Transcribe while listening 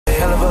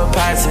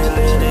Passing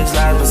lyrics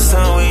like the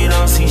sun, we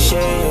don't see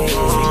shade. She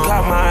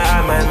caught my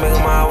eye, might make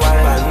her my wife.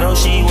 I know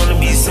she wanna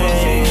be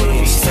saved.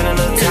 She spend a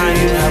little time,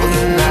 you have a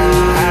good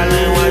night.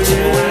 Island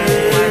watching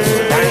waves,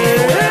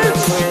 dying without a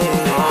queen.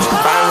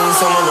 Finally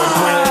someone to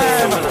pray.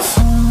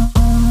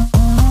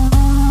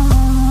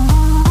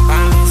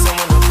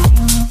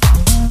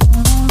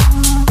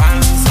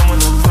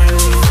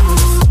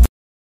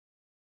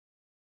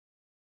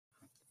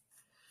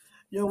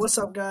 Yo, what's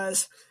up,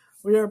 guys?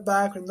 We are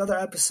back with another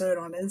episode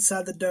on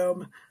Inside the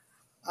Dome.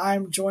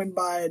 I'm joined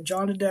by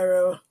John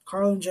Dodaro,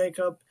 Carlin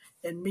Jacob,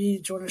 and me,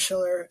 Jordan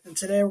Schiller. And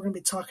today we're going to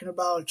be talking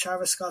about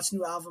Travis Scott's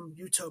new album,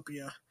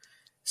 Utopia.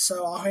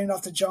 So I'll hand it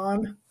off to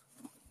John.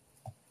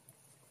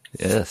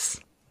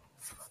 Yes.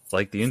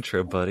 Like the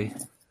intro, buddy.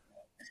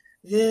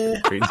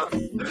 Yeah. I loved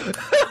it.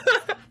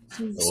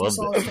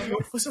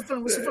 What's so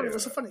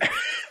funny?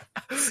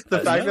 The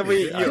fact that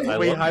we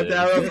hyped it.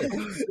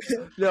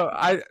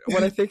 out.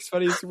 What I think's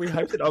funny is we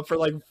hyped it up for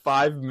like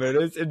 5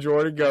 minutes, and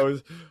Jordan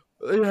goes,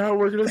 "Yeah,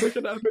 we're gonna make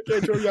an epic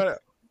intro." Yeah.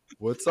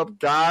 What's up,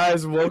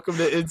 guys? Welcome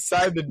to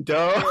Inside the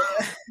Dome.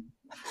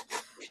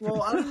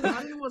 Well, I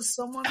didn't want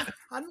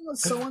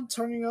someone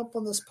turning up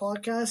on this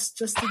podcast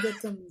just to get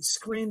them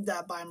screamed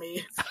at by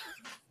me.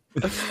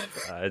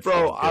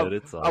 Bro, I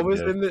was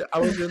in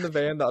the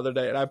van the other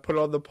day, and I put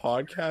on the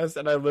podcast,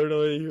 and I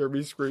literally hear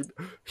me scream,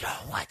 "Yo,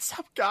 what's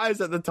up, guys?"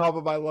 at the top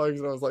of my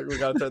lungs, and I was like, "We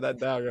gotta turn that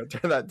down. Yeah,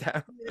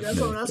 that's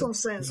what I'm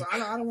saying. So I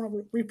don't want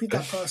to repeat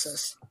that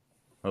process.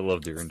 I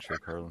loved your intro,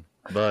 Carlin.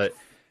 But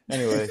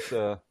anyway,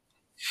 so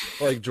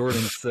like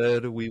Jordan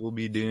said, we will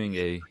be doing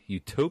a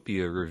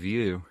Utopia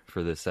review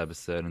for this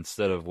episode.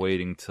 Instead of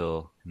waiting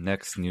till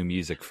next New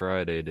Music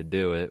Friday to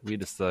do it, we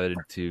decided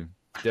to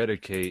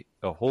dedicate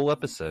a whole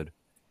episode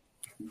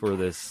for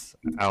this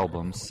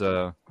album.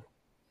 So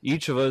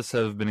each of us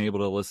have been able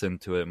to listen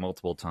to it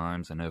multiple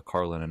times. I know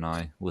Carlin and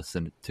I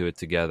listened to it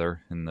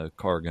together in the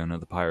car going to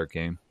the Pirate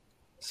game.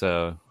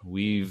 So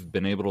we've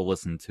been able to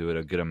listen to it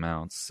a good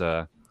amount.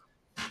 So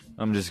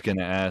I'm just going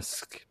to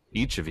ask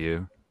each of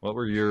you, what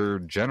were your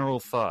general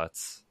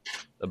thoughts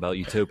about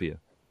Utopia?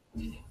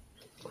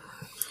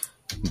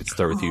 Let's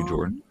start with you,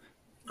 Jordan.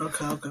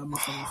 Okay.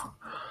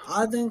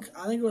 I think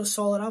it was a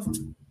solid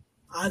album.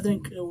 I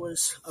think it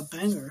was a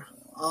banger.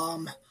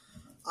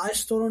 I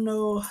still don't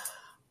know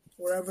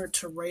where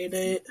to rate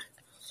it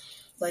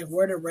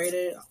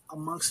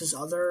amongst his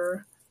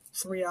other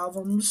 3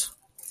 albums.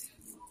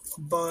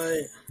 But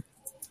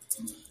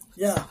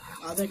yeah,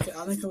 I think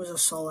it was a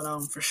solid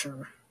album for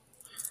sure.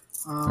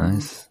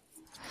 Nice.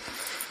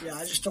 Yeah,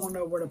 I just don't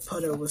know where to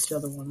put it with the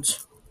other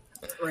ones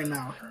right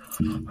now.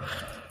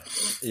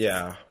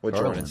 Yeah, what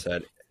Jordan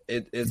said.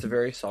 It's a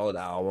very solid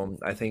album.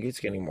 I think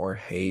it's getting more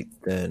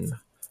hate than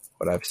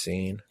what I've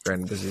seen.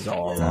 Granted, this is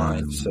all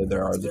online, so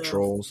there are the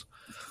trolls.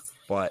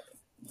 But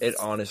it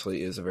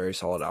honestly is a very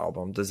solid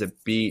album. Does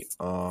it beat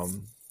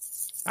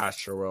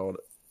Astroworld?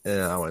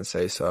 I wouldn't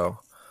say so.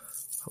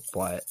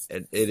 But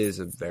it is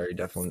a very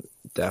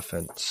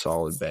definite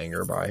solid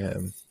banger by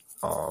him.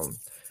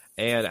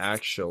 And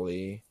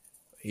actually,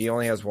 he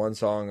only has one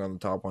song on the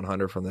top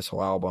 100 from this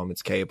whole album.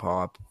 It's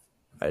K-pop.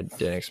 I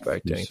didn't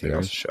expect anything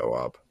else to show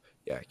up.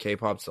 Yeah,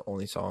 K-pop's the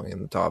only song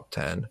in the top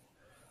 10.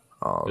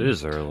 It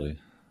is early.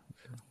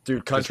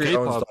 Dude, Country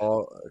owns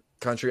all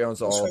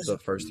the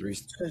first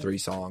three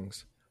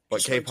songs.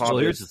 But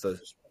K-pop is the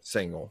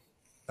single.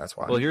 That's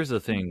why. Well, here's the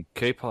thing.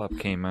 K-pop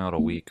came out a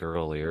week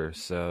earlier,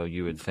 so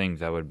you would think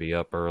that would be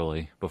up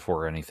early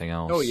before anything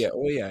else. Oh, yeah.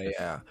 Well,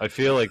 yeah. I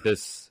feel like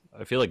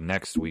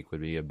next week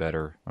would be a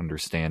better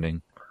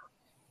understanding.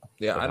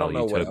 Yeah, I don't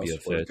know what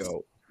else would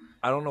go.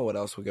 I don't know what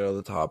else would go to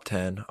the top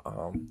 10.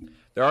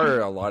 There are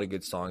a lot of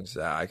good songs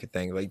that I could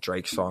think. Like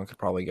Drake's song could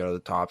probably go to the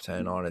top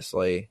 10,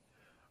 honestly.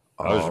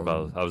 I was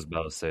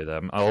about to say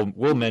that.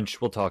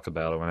 We'll talk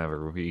about it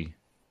whenever we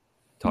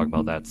talk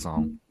about that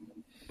song.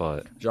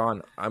 But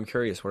John, I'm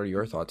curious, what are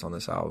your thoughts on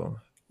this album?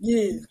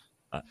 Yeah.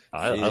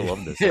 I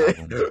love this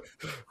album.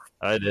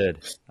 I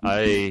did.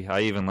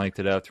 I even liked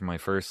it after my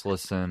first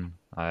listen.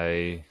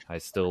 I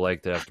still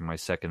liked it after my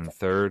second and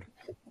third.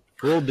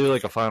 We'll do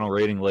like a final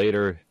rating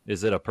later.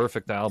 Is it a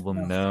perfect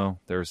album? No.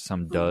 There's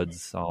some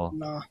duds.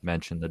 I'll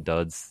mention the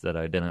duds that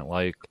I didn't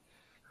like.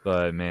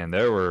 But man,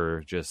 there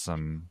were just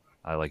some,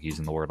 I like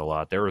using the word a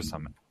lot, there were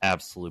some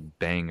absolute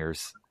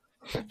bangers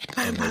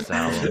in this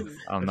album.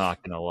 I'm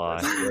not going to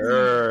lie.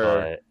 Sure.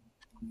 But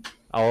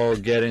I'll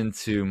get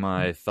into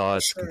my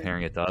thoughts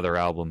comparing it to other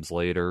albums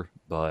later.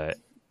 But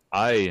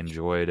I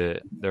enjoyed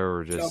it. There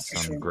were just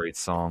some great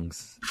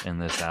songs in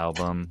this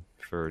album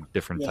for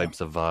different types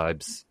of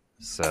vibes.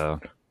 So,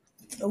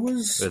 it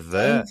was with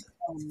that.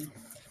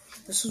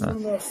 This is one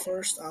of the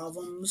first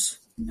albums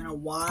in a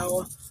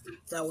while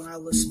that when I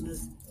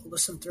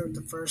listened through it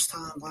the first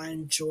time, I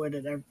enjoyed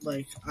it.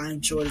 I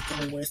enjoyed it the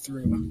whole way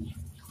through.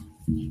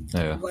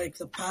 Yeah. Like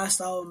the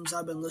past albums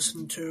I've been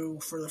listening to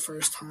for the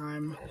first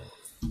time,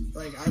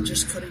 like I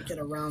just couldn't get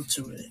around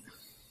to it.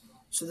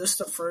 So this is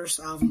the first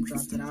album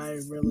drop that I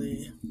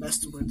really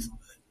messed with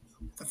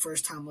the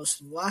first time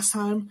listening. The last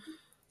time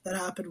that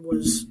happened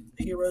was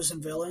Heroes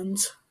and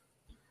Villains.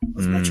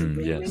 with Metro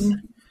Boomin. Yes.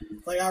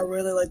 Like, I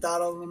really liked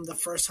that album the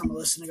first time I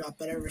listened. It got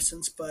better ever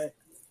since. But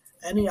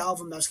any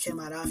album that's came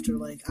out after,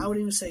 like, I would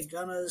even say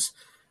Gunna's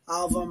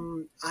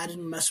album, I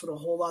didn't mess with a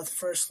whole lot the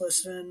first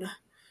listen.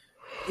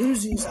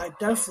 Uzi's, I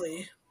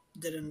definitely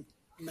didn't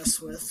mess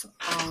with.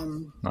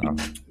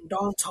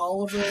 Don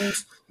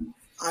Toliver's,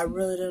 I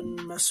really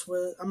didn't mess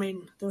with. I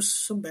mean, there's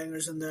some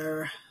bangers in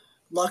there.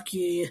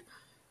 Lucky,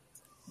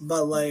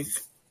 but like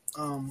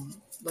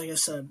I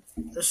said,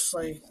 this is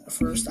like the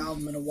first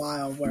album in a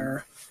while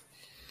where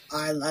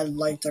I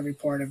liked every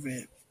part of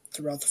it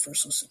throughout the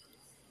first listen.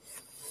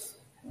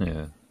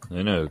 Yeah.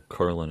 I know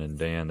Carlin and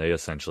Dan, they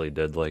essentially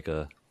did like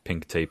a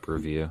Pink Tape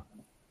review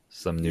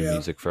some New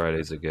Music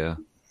Fridays ago.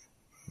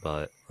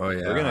 But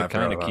we're gonna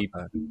kind of keep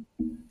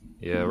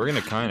we're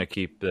gonna kind of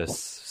keep this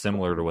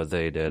similar to what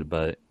they did,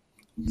 but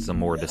some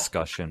more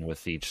discussion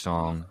with each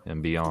song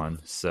and beyond.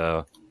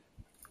 So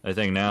I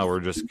think now we're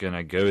just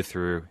gonna go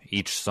through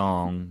each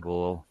song.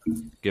 We'll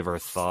give our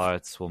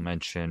thoughts. We'll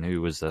mention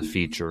who was a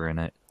feature in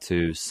it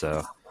too.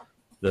 So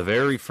the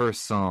very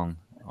first song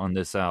on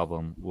this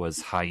album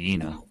was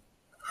Hyena.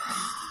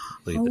 I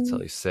believe that's how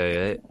you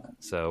say it.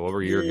 So what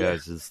were your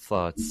guys'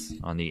 thoughts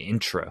on the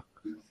intro?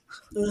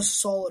 It was a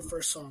solid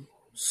first song.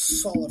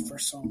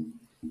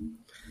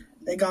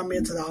 They got me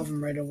into the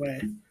album right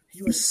away.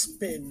 He was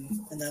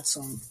spitting in that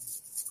song.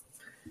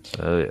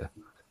 Oh, yeah.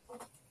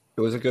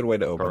 It was a good way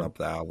to open up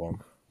the album.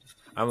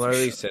 I'm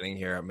literally sitting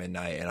here at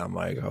midnight, and I'm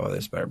like, oh,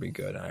 this better be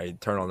good. And I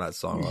turn on that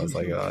song. I was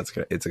like, oh,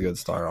 it's a good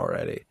start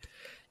already.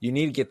 You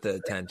need to get the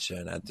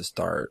attention at the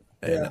start,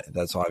 and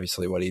that's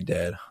obviously what he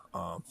did.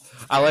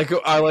 I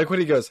like when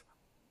he goes,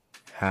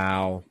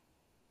 how?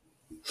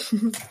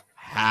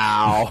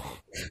 How?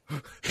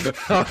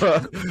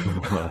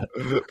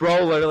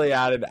 Bro literally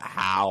added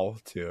how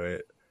to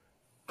it.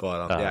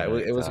 But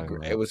it was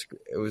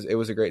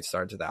a great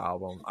start to the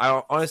album.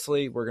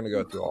 Honestly, we're gonna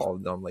go through all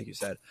of them, like you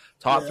said.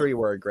 Top three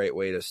were a great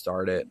way to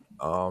start it.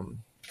 But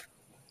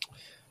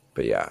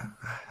yeah,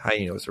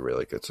 Hyena was a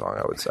really good song,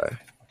 I would say.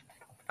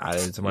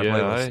 Added it to my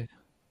playlist.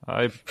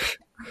 I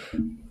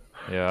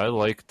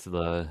liked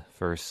the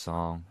first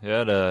song. It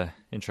had a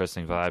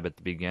interesting vibe at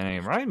the beginning.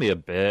 It reminded me a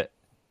bit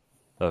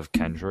of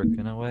Kendrick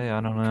in a way. I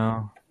don't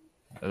know.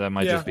 That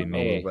might just be me.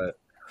 A little bit.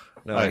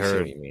 No, I see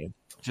heard what you mean.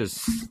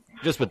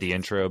 just with the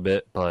intro a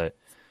bit, but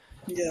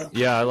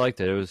yeah, I liked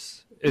it.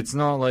 It's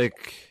not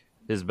like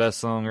his best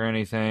song or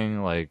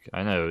anything. Like,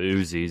 I know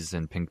Uzi's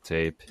and Pink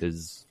Tape,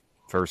 his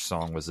first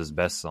song was his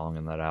best song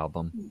in that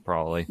album,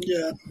 probably.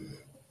 Yeah.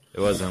 It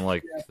wasn't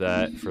like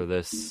that for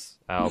this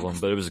album,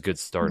 but it was a good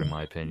start in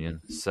my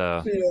opinion.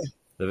 So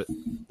the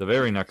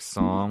very next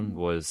song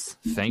was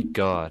Thank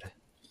God.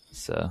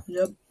 So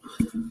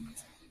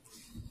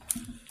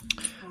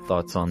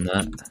thoughts on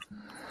that?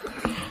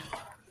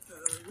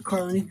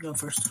 Carlin, you can go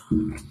first.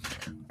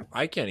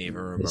 I can't even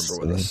remember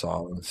what the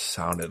song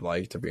sounded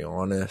like, to be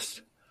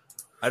honest.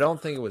 I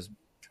don't think it was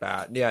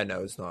bad. Yeah,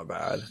 no, it's not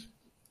bad.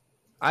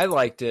 I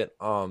liked it.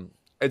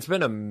 It's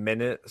been a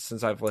minute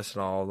since I've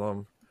listened to all of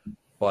them.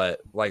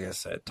 But like I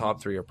said,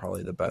 top three are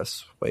probably the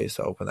best ways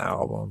to open the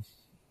album.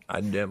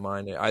 I didn't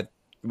mind it. I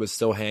was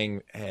still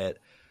head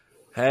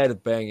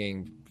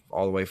banging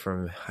all the way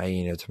from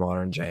Hyena to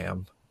Modern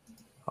Jam.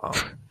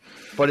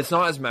 But it's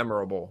not as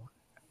memorable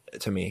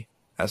to me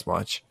as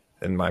much,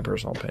 in my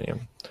personal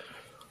opinion.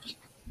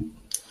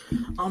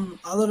 I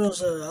thought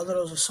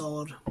it was a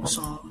solid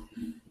song.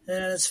 It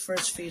had its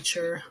first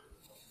feature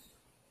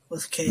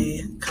with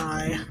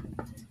Kai,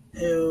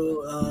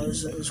 who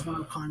is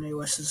one of Kanye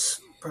West's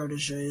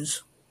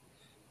proteges.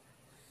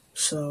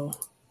 So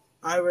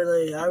I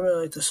really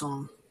like the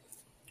song.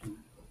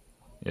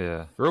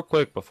 Yeah. Real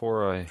quick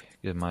before I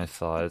give my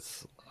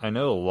thoughts, I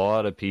know a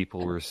lot of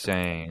people were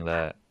saying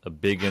that a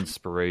big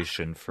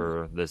inspiration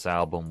for this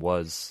album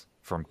was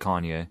from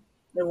Kanye.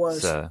 It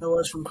was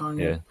from Kanye.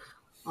 Yeah.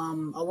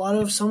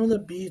 Some of the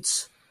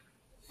beats,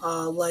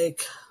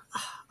 like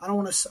I don't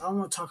want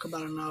to talk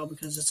about it now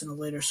because it's in a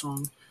later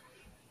song.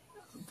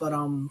 But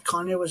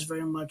Kanye was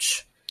very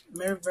much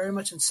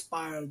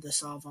inspired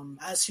this album,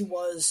 as he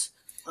was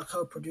a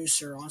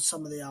co-producer on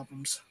some of the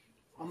albums.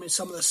 I mean,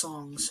 some of the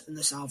songs in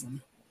this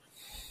album,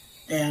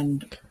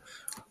 and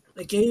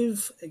it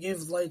gave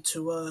light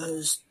to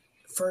his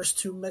first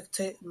two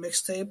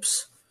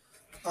mixtapes,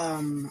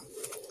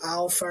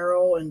 Al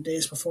Farrell and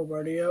Days Before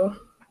Rodeo,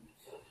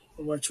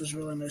 which was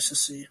really nice to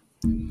see.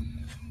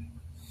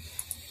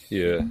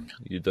 Yeah,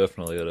 you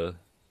definitely had a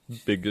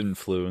big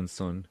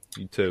influence on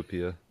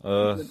Utopia.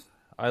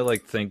 I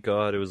like Thank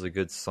God. It was a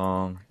good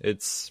song.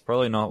 It's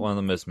probably not one of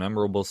the most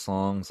memorable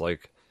songs.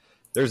 Like,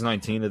 there's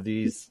 19 of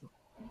these.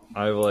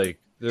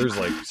 There's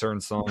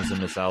certain songs in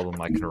this album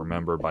I can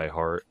remember by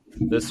heart.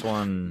 This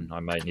one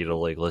I might need to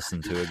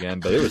listen to again,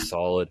 but it was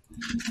solid.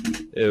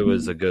 It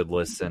was a good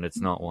listen.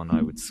 It's not one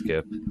I would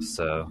skip,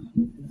 so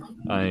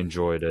I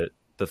enjoyed it.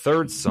 The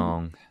third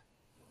song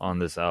on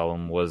this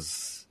album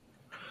was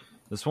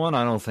this one.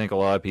 I don't think a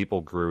lot of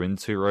people grew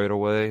into right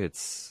away.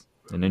 It's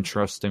an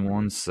interesting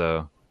one,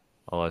 so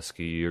I'll ask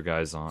you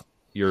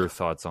your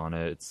thoughts on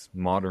it. It's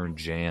Modern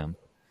Jam.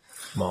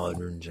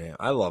 Modern Jam.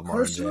 I love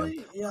Modern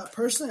Jam.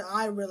 Personally,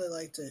 I really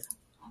liked it.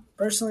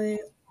 Personally,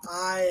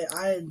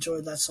 I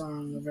enjoyed that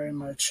song very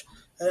much.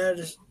 It had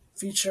a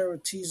feature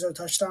with Tizo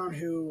Touchdown,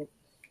 who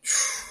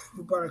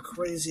brought a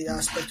crazy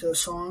aspect to the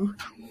song.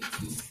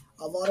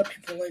 A lot of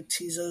people like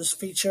Tizo's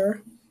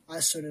feature.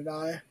 So did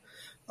I.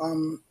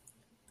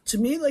 To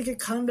me, like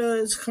it's kind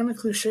of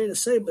cliche to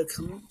say, but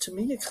to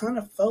me, it kind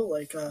of felt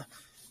like a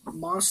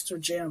Monster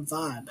Jam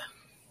vibe.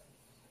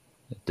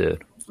 It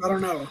did. I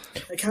don't know.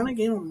 It kind of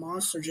gave a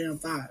Monster Jam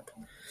vibe.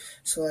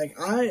 So, like,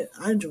 I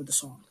enjoyed the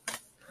song.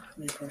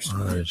 Me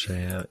personally. Monster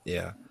Jam,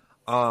 yeah.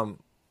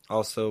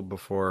 Also,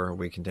 before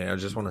we continue, I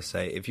just want to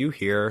say, if you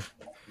hear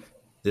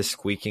this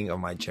squeaking of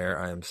my chair,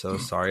 I am so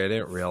sorry. I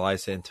didn't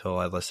realize it until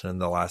I listened to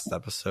the last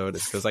episode.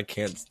 It's because I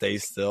can't stay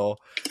still.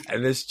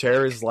 And this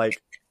chair is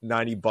like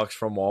 $90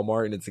 from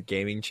Walmart, and it's a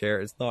gaming chair.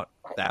 It's not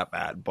that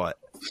bad, but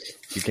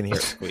you can hear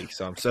it squeak,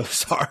 so I'm so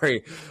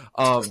sorry.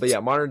 But yeah,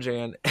 Modern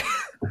Jam.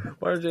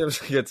 Modern Jam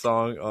is a good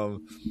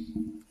song.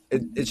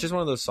 It's just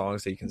one of those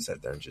songs that you can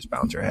sit there and just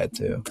bounce your head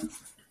to.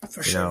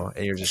 For sure.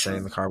 And you're just sitting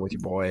in the car with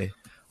your boy.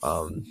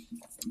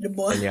 Your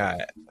boy. And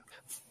yeah,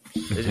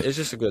 it's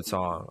just a good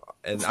song.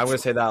 And I'm going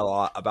to say that a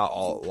lot about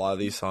a lot of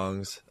these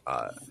songs.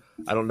 I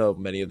don't know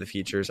many of the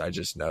features. I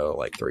just know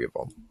like 3 of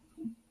them.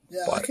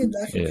 Yeah, I can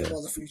get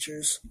all the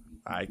features.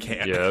 I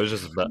can't. Yeah, I was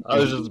just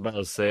about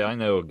to say I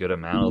know a good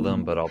amount of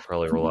them, but I'll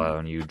probably rely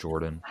on you,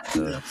 Jordan,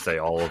 to say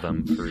all of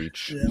them for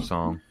each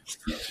song.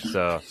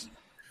 So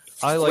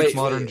I like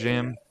Modern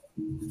Jam.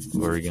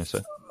 What were you gonna say?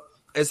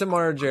 It's a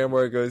Modern Jam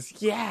where it goes,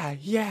 yeah,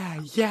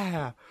 yeah,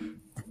 yeah.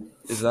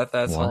 Is that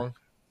song?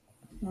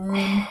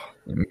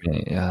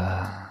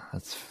 Yeah,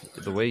 that's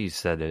the way you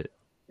said it.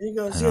 He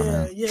goes,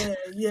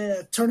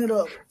 yeah, turn it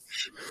up.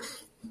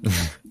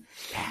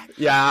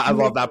 Yeah, I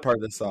love that part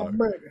of the song.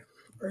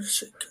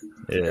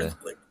 Yeah.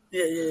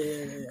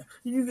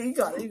 You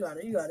got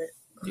it.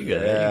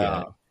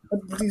 Yeah.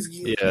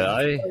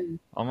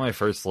 On my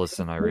first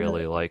listen, I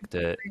really liked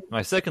it.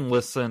 My second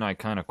listen, I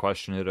kind of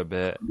questioned it a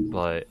bit,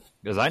 but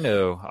because I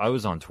know I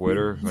was on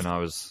Twitter when I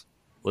was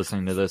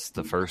listening to this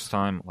the first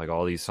time, like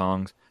all these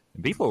songs,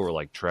 and people were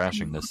like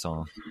trashing this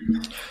song.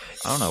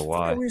 I don't know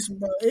why.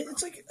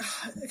 It's like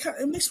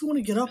it makes me want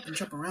to get up and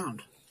jump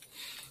around.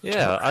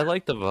 Yeah, I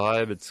like the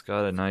vibe. It's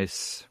got a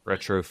nice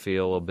retro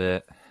feel a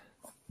bit,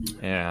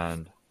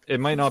 and it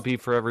might not be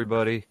for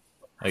everybody.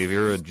 Like if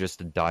you're just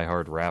a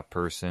diehard rap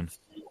person,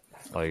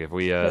 like if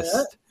we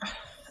asked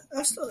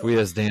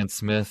Dan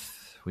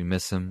Smith, we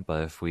miss him,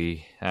 but if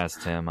we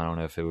asked him, I don't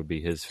know if it would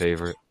be his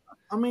favorite.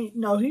 I mean,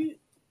 no,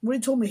 when he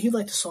told me he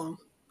liked the song,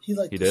 he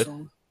liked the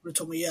song. He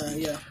told me,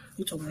 yeah,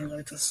 he told me he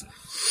liked this.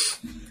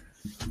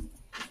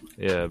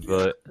 Yeah,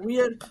 but we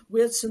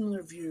had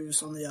similar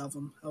views on the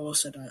album. I will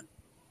say that.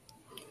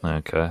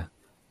 Okay.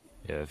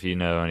 Yeah, if you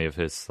know any of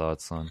his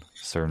thoughts on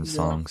certain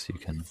songs, you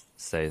can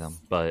say them.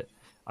 But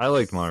I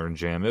liked Modern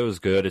Jam. It was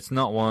good. It's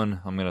not one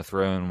I'm going to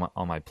throw in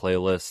on my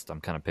playlist. I'm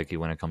kind of picky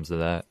when it comes to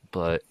that.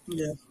 But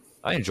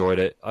I enjoyed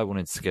it. I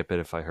wouldn't skip it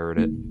if I heard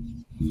it.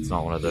 It's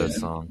not one of those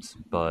songs.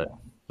 But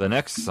the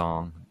next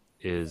song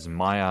is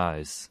My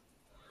Eyes.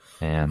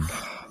 And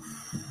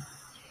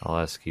I'll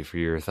ask you for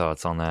your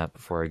thoughts on that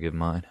before I give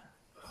mine.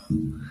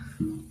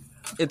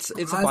 It's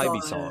a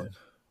vibey song.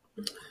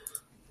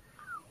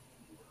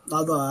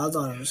 I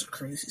thought it was a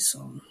crazy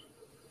song.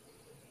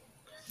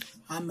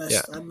 I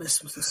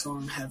messed with the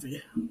song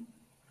heavy.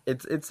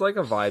 It's like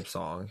a vibe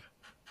song.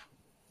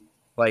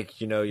 Like,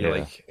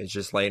 like it's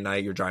just late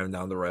night, you're driving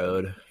down the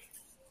road.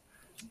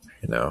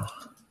 I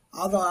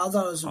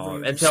thought it was a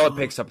very until it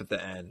picks up at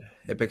the end.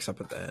 It picks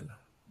up at the end.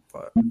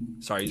 But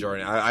sorry,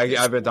 Jordan.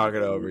 I've been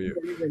talking over you.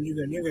 You're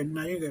good.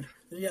 No, you're good.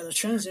 Yeah, the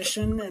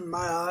transition in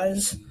My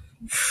Eyes,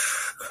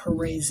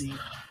 crazy.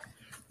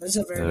 That's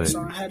a very good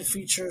song. I had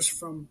features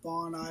from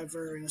Bon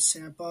Iver and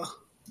Sampa,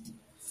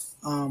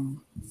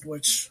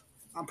 which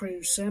I'm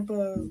pretty sure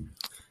Sampa.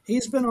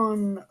 He's been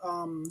on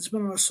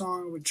a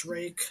song with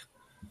Drake,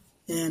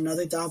 and I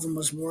think the album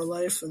was More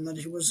Life, and then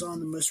he was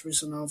on the most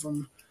recent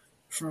album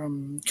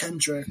from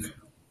Kendrick.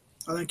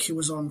 I think it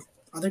was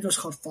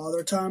called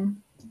Father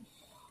Time.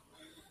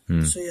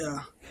 So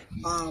yeah,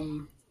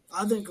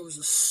 I think it was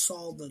a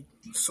solid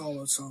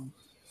song.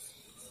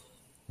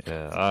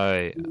 Yeah,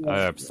 I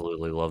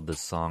absolutely love this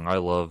song. I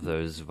love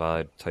those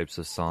vibe types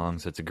of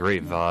songs. It's a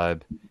great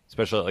vibe,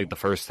 especially like the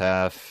first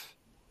half.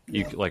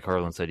 You like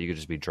Harlan said, you could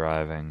just be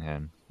driving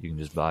and you can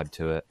just vibe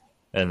to it.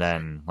 And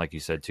then, like you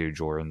said too,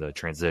 Jordan, the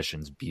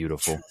transition's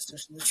beautiful.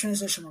 The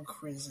transition went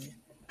crazy.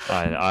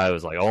 I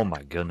was like, oh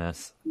my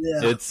goodness.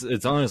 Yeah.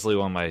 It's honestly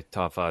one of my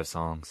top 5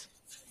 songs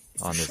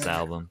on this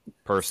album.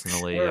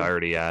 Personally, I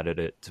already added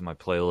it to my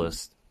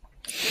playlist.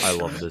 I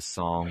love this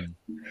song.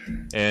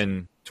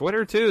 And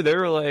Twitter too, they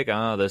were like,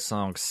 this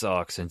song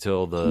sucks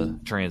until the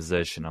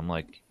transition. I'm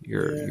like,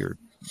 you're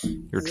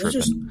tripping. They're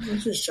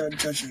just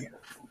judging.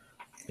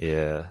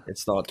 Yeah.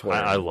 It's not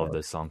Twitter. I love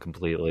this song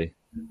completely.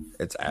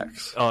 It's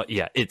X. Oh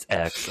yeah, it's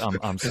X.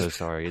 I'm so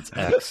sorry. It's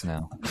X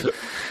now.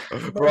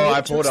 Bro,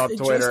 I pulled up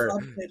Twitter. Just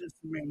updated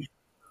for me.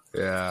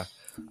 Yeah.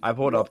 I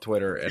pulled up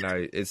Twitter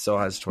and it still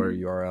has Twitter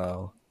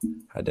URL.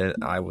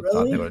 I would thought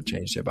Really? they would have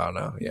changed it about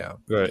now. Yeah.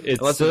 Right. It's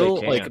Unless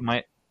still they like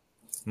can't.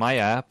 my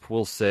app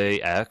will say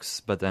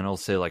X, but then it'll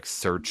say like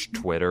search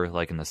Twitter,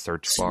 like in the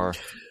search bar.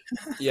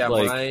 Yeah,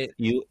 Like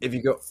if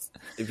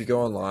you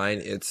go online,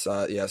 it's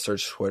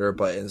search Twitter,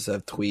 but instead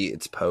of tweet,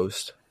 it's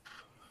post.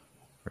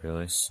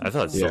 really? I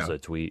thought it still Yeah.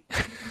 said tweet.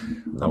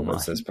 No, it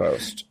says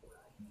post.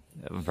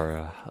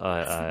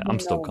 I'm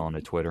still No. calling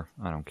it Twitter.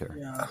 I don't care.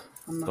 Yeah,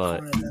 I'm not But-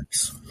 calling it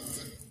X.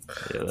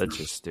 Yeah, that's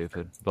just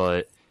stupid.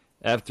 But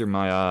after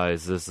my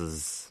eyes,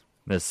 this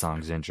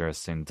song's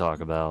interesting to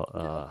talk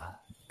about.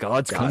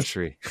 God's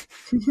Country.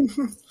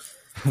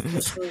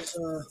 This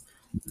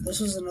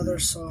was another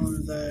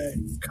song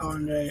that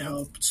Kanye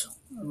helped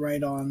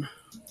write on.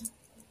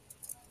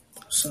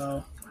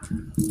 So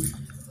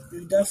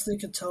you definitely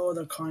could tell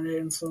the Kanye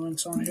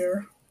influence on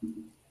here.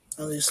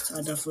 At least I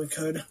definitely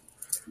could.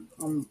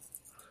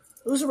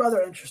 It was a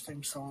rather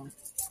interesting song,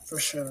 for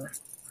sure.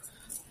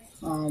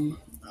 I'm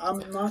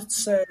not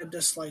saying I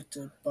disliked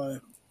it, but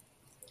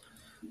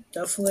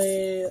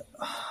definitely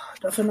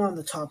not in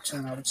the top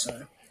 10, I would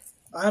say.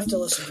 I have to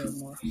listen to it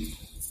more.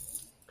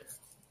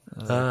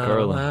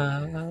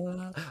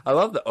 Carlin. I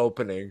love the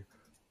opening,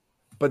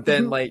 but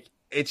then like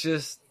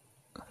it's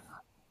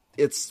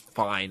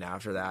fine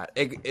after that.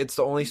 It's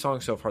the only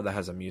song so far that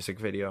has a music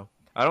video.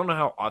 I don't know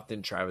how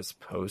often Travis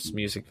posts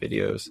music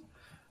videos.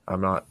 I'm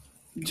not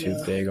too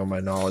Yeah. big on my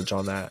knowledge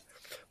on that,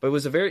 but it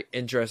was a very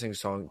interesting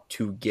song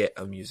to get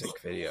a music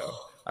video.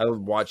 I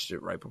watched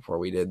it right before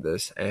we did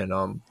this, and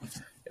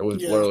it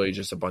was Yeah. literally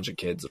just a bunch of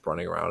kids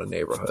running around a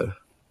neighborhood.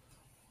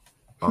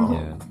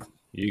 Yeah.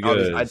 You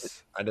Obviously,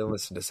 guys. I didn't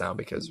listen to sound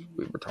because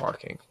we were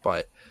talking,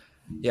 but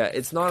yeah,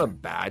 it's not a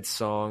bad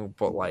song,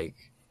 but like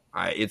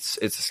it's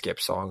a skip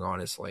song,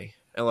 honestly.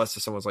 Unless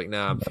if someone's like,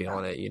 "Nah, I'm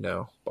feeling it,"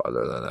 But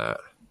other than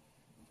that,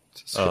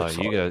 it's a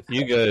skip song.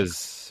 You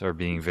guys are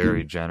being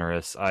very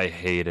generous. I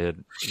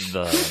hated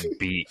the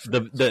beat.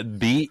 The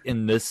beat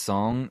in this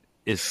song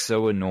is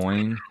so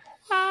annoying.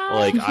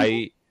 Like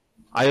I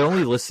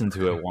only listened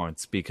to it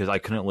once because I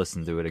couldn't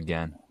listen to it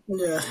again.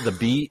 Yeah. The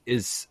beat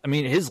is, I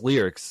mean, his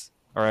lyrics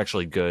are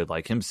actually good.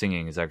 Like him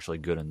singing is actually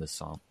good in this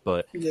song,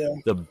 but Yeah.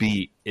 the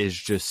beat is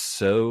just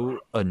so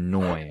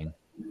annoying.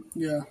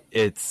 Yeah.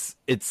 It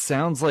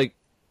sounds like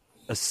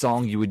a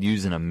song you would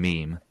use in a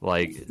meme,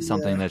 like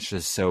something Yeah. that's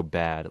just so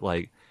bad.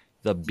 Like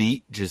the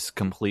beat just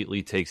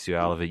completely takes you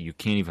out of it. You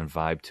can't even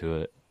vibe to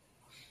it.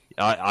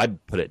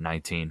 I'd put it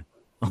 19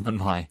 on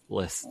my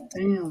list.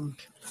 Damn.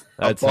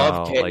 That's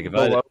Above how, K, like, if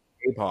below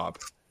K-pop.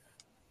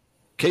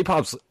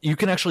 K-pop's, you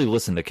can actually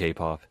listen to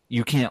K-pop.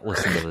 You can't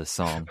listen to this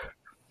song.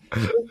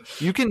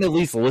 You can at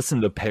least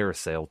listen to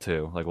Parasail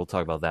too. Like we'll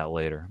talk about that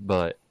later.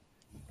 But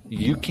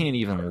I can't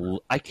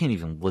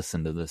even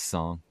listen to this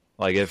song.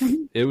 Like if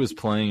it was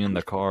playing in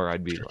the car,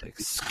 I'd be like,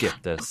 skip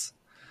this.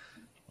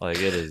 Like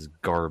it is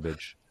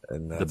garbage.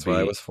 And The that's what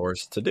I beat. was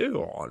forced to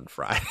do on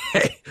Friday.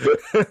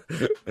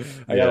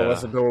 I gotta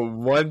listen to it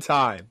one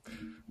time.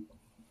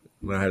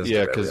 And I had to skip Yeah,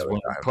 every because other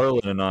when time.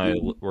 Carlin and I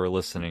were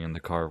listening in the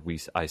car,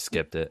 I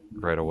skipped it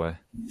right away.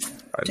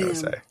 I know, Damn.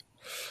 say.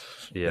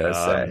 Yeah, Yes,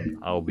 sir.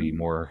 I'll be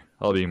more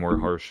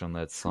harsh on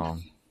that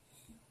song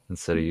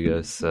instead of you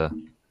guys.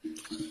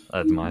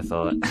 That's my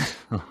thought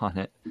on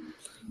it.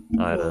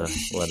 I'd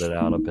let it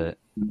out a bit,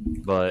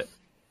 but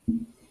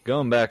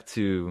going back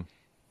to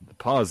the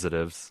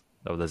positives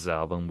of this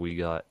album, we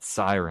got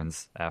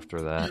Sirens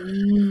after that.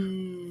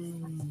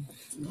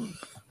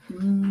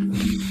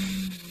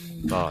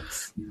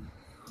 Thoughts?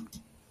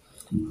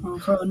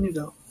 Carlin, you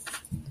go.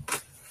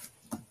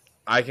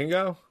 I can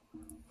go?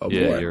 Oh,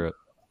 Yeah, boy. you're up.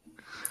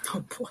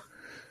 Oh, boy.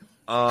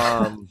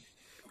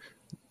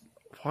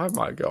 Why am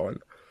I going?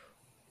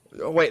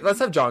 Oh, wait, let's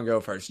have John go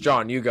first.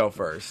 John, you go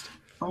first.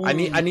 I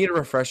need a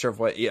refresher of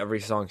what every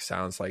song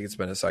sounds like. It's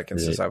been a second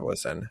since I've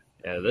listened.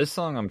 Yeah, this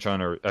song I'm trying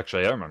to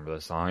actually. I remember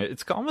this song.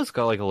 It's almost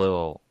got like a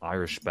little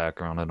Irish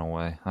background in a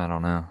way. I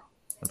don't know.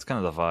 That's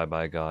kind of the vibe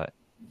I got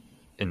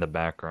in the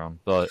background.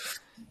 But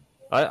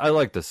I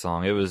like this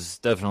song. It was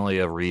definitely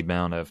a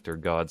rebound after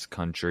God's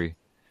Country.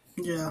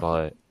 Yeah.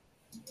 But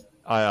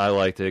I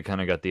liked it. It kind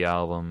of got the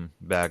album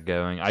back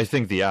going. I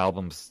think the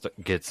album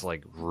gets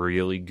like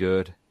really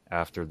good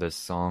after this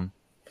song.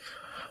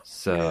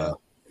 So, Yeah.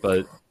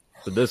 but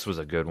this was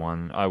a good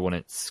one. I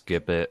wouldn't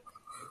skip it.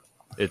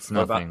 It's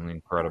What about- nothing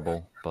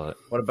incredible, but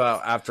What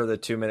about after the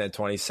 2-minute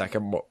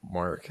 20-second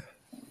mark?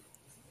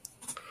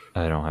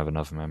 I don't have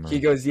enough memory. He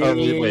goes, yeah, Oh,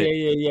 yeah, yeah, wait.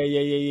 yeah, yeah, yeah,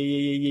 yeah, yeah,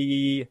 yeah,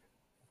 yeah, yeah.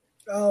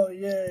 Oh,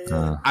 yeah,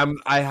 yeah.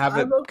 I have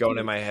it I'm okay. going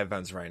in my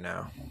headphones right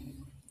now.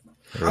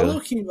 I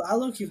low-key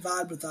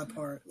vibe with that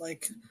part.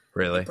 Like,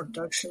 Really?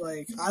 production,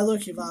 like, I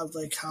low-key vibe,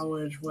 like, how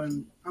it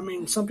when, I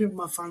mean, some people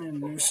might find it a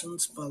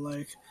nuisance, but,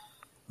 like,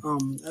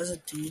 as a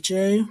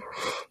DJ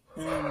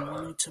and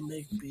wanting to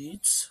make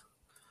beats,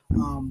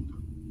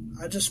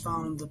 I just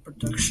found the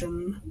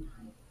production,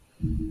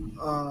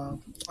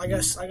 I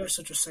guess what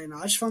you're saying.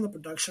 I just found the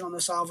production on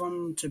this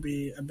album to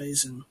be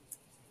amazing.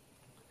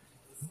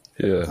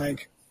 Yeah.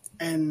 Like,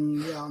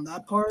 And yeah, on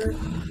that part,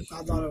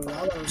 I thought it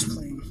was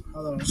clean.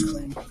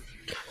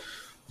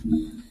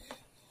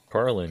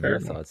 Carlin, your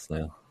thoughts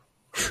now?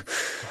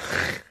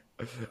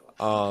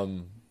 I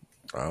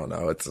don't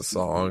know. It's a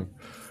song.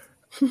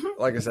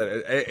 Like I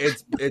said,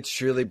 it's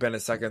truly been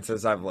a second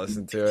since I've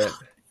listened to it.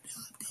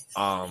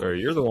 Or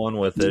you're the one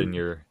with it in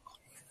your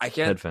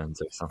headphones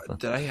or something.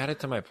 Did I add it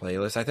to my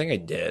playlist? I think I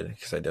did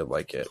because I did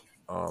like it.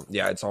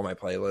 Yeah, it's on my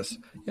playlist.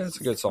 Yeah, it's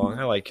a good song.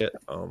 I like it.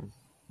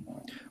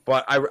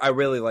 But I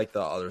really like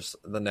the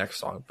next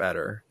song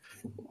better,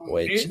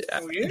 which is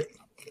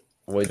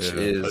what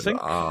is it?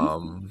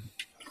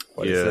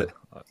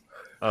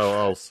 Oh,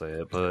 I'll say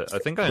it, but I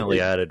think I only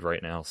added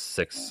right now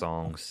 6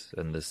 songs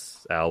in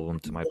this album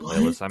to my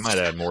playlist. I might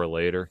add more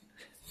later.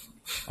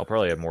 I'll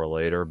probably add more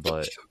later,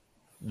 but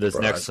this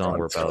next song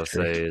we're about to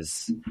say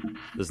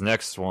this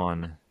next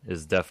one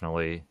is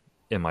definitely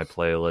in my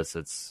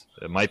playlist.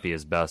 It might be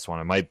his best one.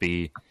 It might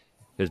be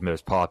his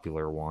most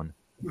popular one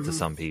to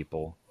some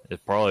people.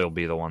 It probably will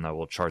be the one that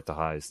will chart the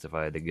highest if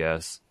I had to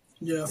guess.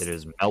 Yeah. It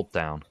is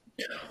Meltdown.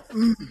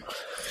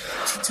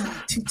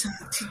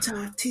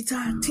 Tea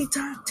time.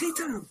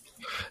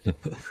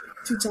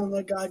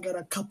 That guy got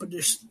a cup of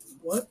this.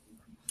 What?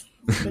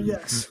 But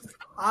yes,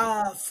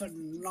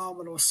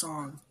 phenomenal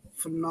song.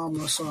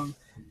 And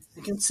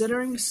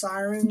considering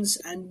Sirens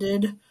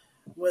ended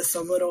with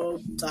a little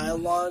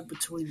dialogue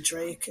between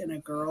Drake and a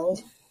girl.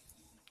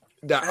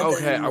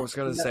 I was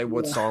gonna say,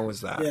 what song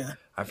was that? Yeah,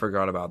 I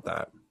forgot about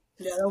that.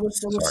 Yeah, that was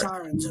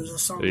Sirens. It was a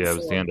song. Yeah, it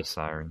was the end of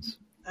Sirens.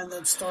 And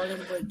then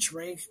started with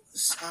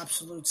Drake's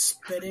absolute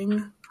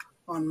spitting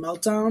on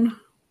Meltdown.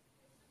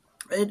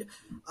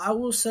 I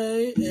will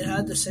say it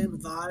had the same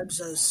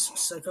vibes as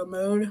Sicko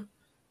Mode,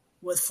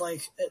 with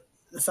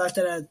the fact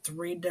that it had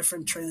 3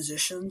 different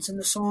transitions in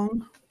the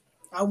song.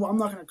 I'm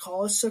not going to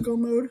call it Sicko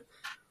Mode.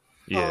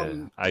 Yeah,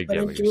 I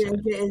get what you're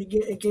saying.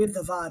 It gave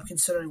the vibe,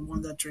 considering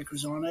one that Drake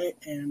was on it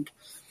and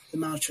the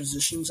amount of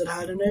transitions it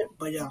had in it.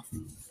 But yeah,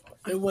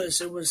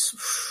 it's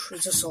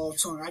a solid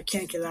song. I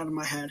can't get it out of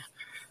my head.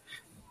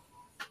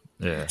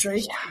 Yeah,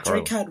 Drake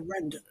had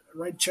rent,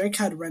 right? Drake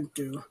had rent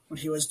due when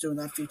he was doing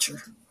that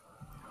feature.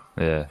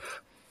 Yeah,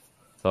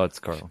 thoughts,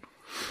 Carl?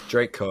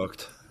 Drake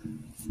cooked.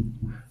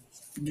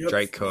 Yep.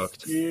 Drake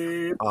cooked.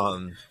 Yep.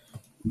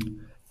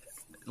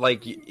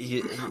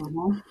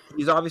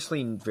 He's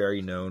obviously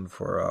very known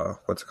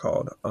for what's it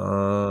called?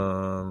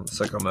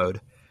 Sicko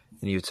Mode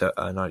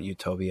and not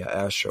Utopia,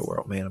 Astro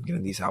World. Man, I'm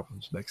getting these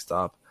albums mixed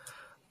up.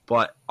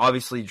 But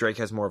obviously Drake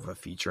has more of a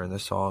feature in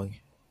this song,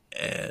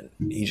 and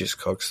he just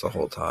cooks the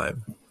whole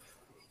time.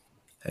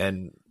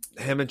 And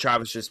him and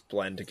Travis just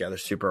blend together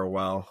super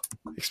well,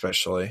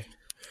 especially.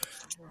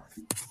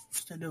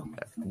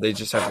 They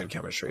just have good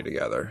chemistry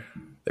together.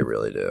 They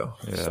really do.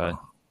 Yeah. So.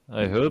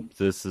 I hope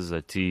this is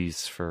a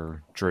tease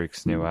for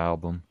Drake's new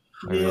album.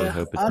 I really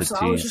hope it's a tease.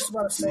 I was just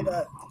about to say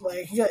that.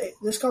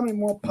 This got me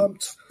more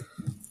pumped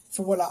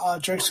for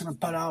what Drake's going to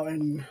put out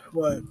in,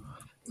 what?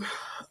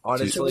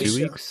 Honestly,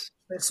 2 weeks?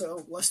 It's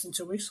less than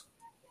 2 weeks.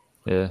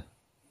 Yeah.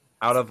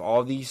 Out of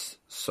all these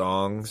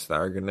songs that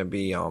are going to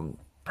be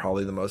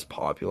probably the most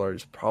popular,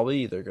 it's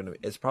probably going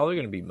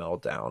to be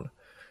Meltdown,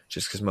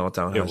 just because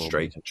Meltdown has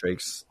Drake, and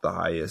Drake's the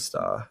highest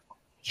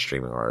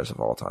streaming artist of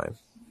all time.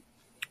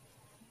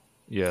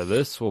 Yeah,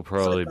 this will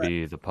probably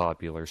be the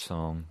popular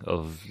song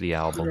of the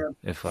album,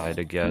 if I had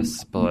to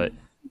guess. But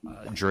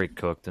Drake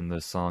cooked in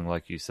this song,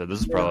 like you said.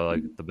 This is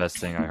probably the best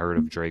thing I heard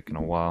of Drake in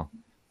a while.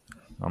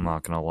 I'm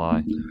not gonna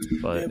lie,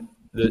 but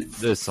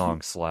this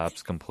song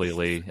slaps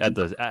completely. At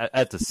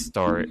the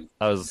start,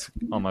 I was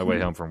on my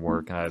way home from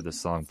work and I have this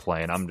song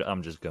playing.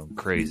 I'm just going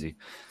crazy.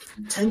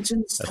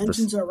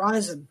 Tensions are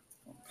rising.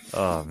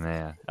 Oh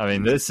man, I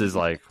mean, this is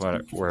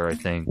where I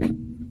think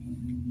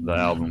the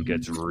album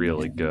gets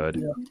really good.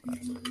 Yeah.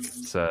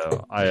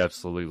 So I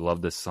absolutely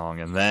love this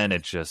song. And then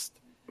it just,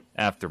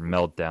 after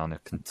Meltdown,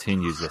 it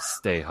continues to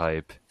stay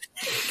hype.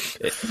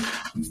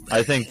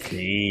 I think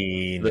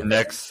the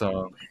next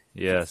song,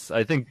 I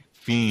think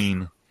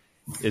Fiend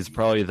is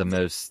probably the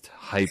most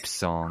hype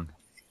song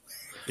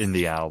in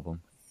the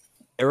album.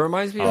 It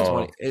reminds me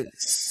of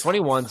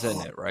 21's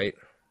in it, right?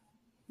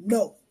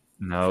 No.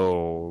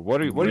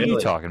 What are you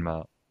talking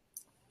about?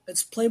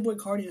 It's Playboy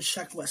Cardi and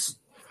Shaq West.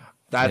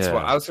 That's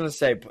what I was going to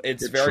say.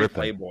 It's very tripping.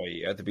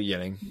 Playboy at the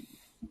beginning.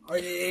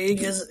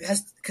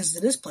 Because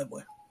it is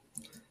Playboy.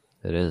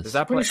 It is. Is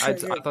that Playboy? I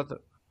thought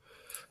that.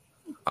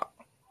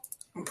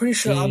 I'm pretty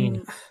sure.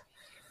 I'm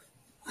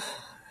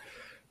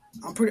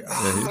pretty.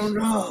 I don't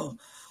know.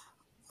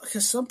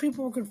 Because some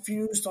people were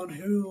confused on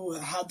who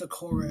had the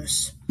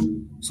chorus.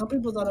 Some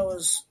people thought it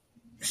was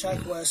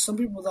Shaq West. Some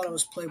people thought it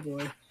was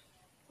Playboy.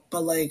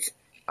 But it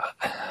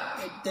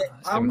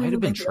might have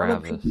been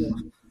Travis.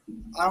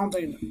 I don't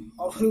think.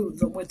 Oh, who?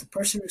 The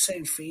person who's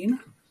saying Fiend?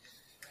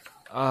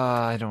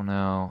 I don't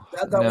know.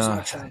 That was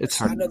not Travis. It's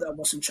hard. I know that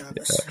wasn't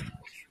Travis. Yeah.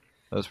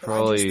 That was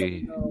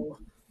probably.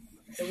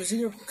 It was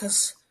either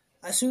because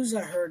as soon as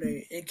I heard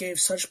it, it gave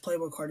such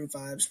Playboy Cardi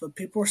vibes, but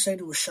people were saying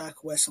it was Shaq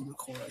West on the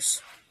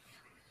chorus.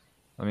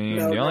 I mean,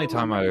 the only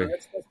time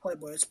it's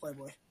Playboy. It's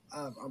Playboy.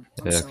 I'm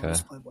sorry, okay.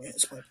 it's Playboy.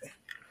 It's Playboy.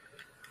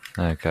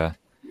 Okay.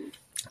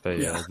 But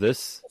yeah,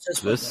 this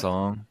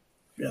song,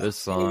 Yeah. this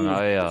song,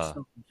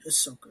 it's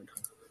so good.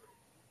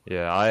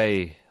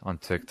 I on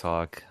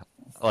TikTok,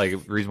 like the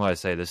reason why I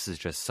say this is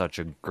just such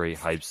a great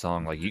hype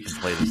song. Like you can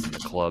play this in the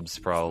clubs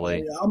probably.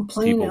 Yeah, I'm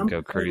playing People it. go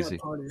I'm playing it crazy.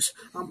 at parties.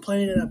 I'm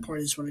playing it at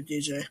parties when I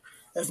DJ.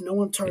 If no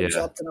one turns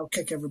Yeah. up, then I'll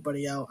kick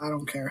everybody out. I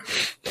don't care.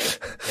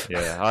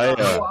 Yeah,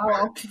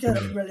 I'll kick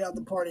everybody out of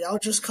the party. I'll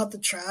just cut the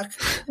track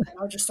and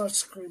I'll just start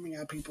screaming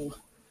at people.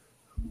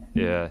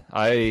 yeah,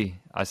 I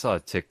saw a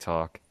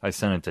TikTok. I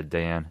sent it to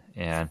Dan,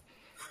 and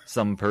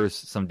some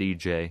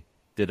DJ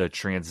did a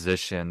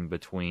transition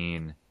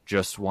between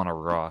 "Just Wanna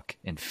Rock"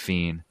 and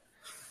 "Fiend."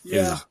 It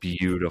Yeah. was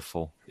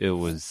beautiful. It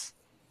was,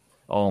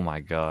 oh my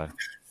god.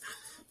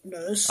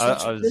 No, this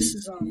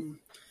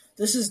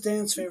is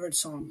Dan's favorite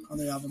song on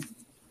the album.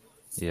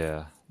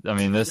 Yeah, I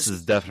mean this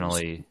is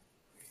the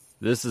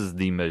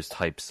most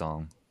hype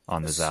song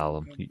on this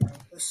album. This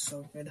is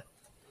so good.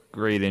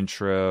 Great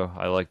intro.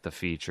 I like the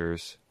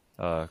features.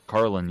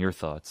 Carlin, your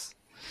thoughts?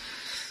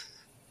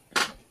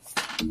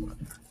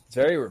 It's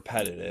very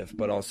repetitive,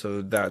 but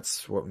also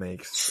that's what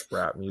makes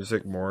rap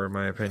music more, in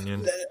my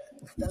opinion.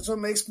 That's what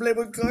makes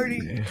Playboy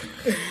Cardi.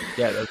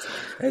 Yeah,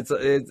 it's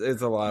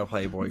a lot of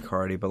Playboy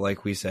Cardi, but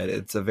like we said,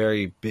 it's a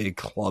very big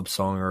club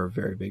song or a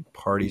very big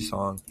party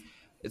song.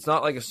 It's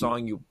not like a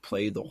song you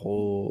play the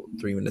whole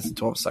 3 minutes and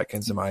 12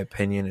 seconds, in my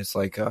opinion. It's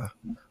like a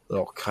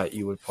little cut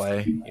you would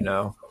play,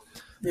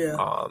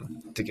 Yeah.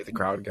 To get the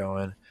crowd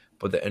going.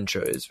 But the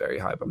intro is very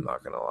hype, I'm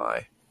not going to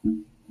lie.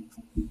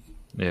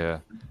 Yeah.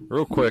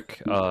 Real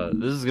quick,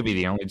 this is going to be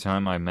the only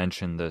time I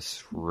mention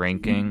this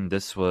ranking.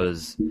 This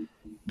was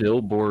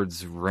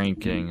Billboard's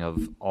ranking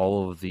of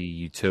all of the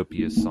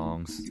Utopia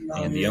songs.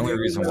 And the only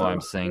reason why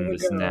I'm saying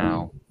this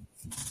now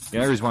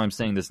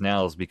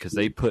is because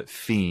they put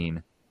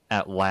Fiend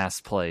at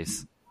last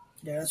place.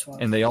 Yeah, that's why.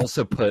 And they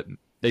also put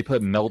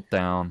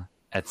Meltdown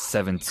at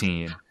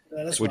 17,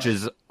 which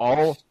is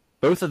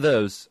both of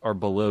those are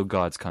below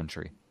God's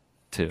Country,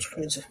 too.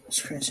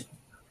 It's crazy.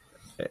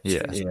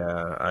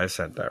 Yeah, I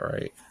sent that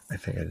right. I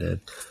think I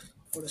did.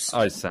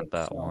 I sent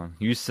that one.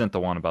 You sent the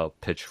one about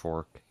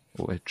Pitchfork,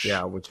 which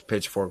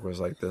Pitchfork was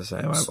like the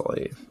same, I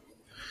believe.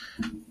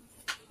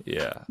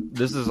 Yeah,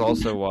 this is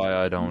also why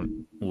I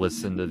don't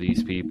listen to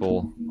these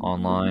people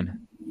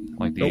online,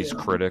 like these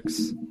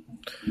critics.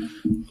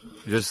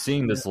 Just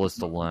seeing this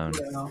list alone,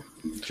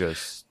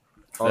 just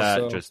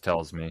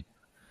tells me.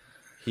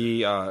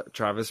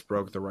 Travis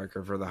broke the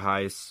record for the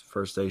highest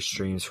first day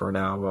streams for an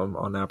album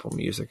on Apple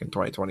Music in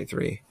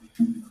 2023.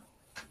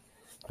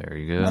 There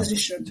you go. As he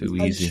should. Too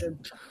easy.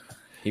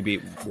 He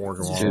beat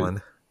Morgan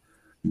Wallen.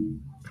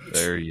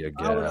 There you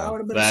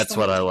go. That's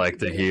what I like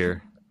to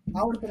hear.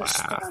 I would have been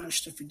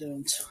astonished if he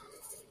didn't.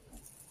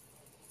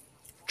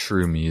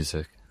 True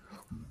music.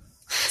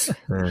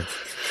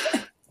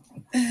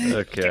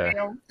 Okay.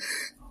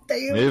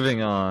 Damn.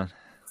 Moving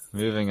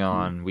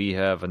on. We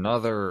have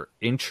another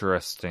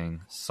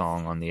interesting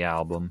song on the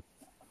album.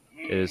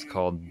 It is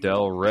called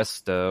Del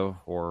Resto,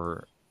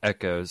 or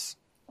Echoes.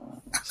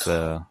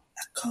 So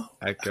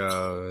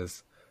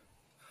Echoes.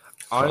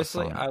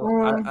 Honestly,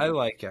 I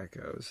like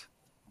Echoes.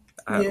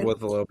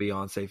 With a little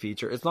Beyonce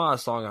feature. It's not a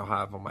song I'll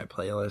have on my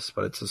playlist,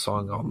 but it's a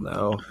song I'll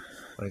know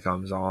when it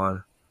comes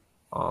on.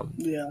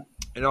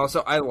 And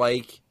also I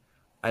like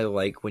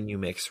when you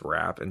mix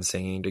rap and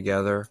singing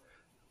together.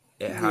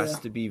 It has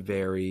to be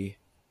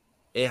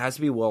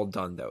well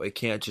done though. It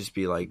can't just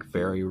be like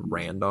very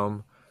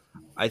random.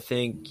 I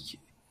think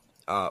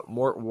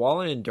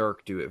Wallen and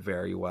Dirk do it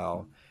very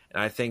well.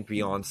 And I think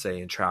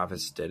Beyonce and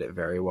Travis did it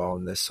very well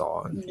in this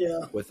song.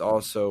 Yeah. With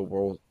also,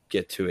 we'll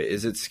get to it.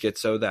 Is it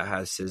Schizo that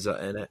has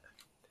SZA in it?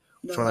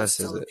 Which one has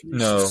SZA?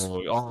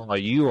 No. Oh,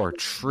 you are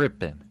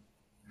tripping.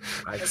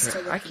 I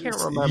can't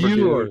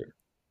remember.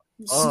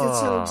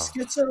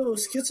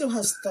 Schizo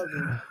has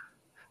Thugger.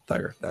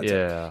 Thugger, that's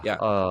it. Yeah.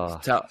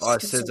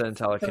 SZA and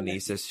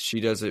Telekinesis. She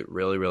does it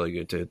really, really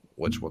good too,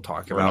 which we'll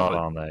talk We're about.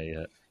 not on that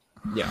yet.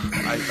 Yeah,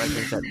 like I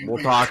said,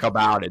 we'll talk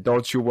about it.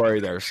 Don't you worry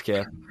there,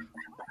 Skip.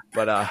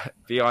 But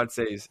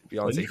Beyonce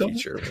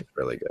feature was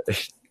really good.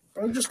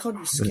 Bro, just called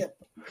you Skip.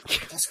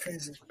 That's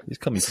crazy. He's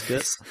called me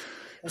Skip.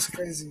 That's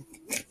crazy.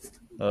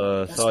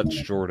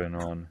 Thoughts, Jordan,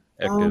 on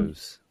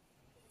Echoes.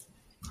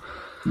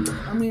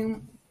 I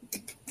mean,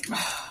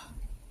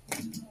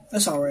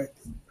 that's all right.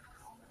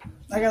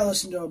 I gotta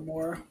listen to it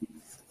more.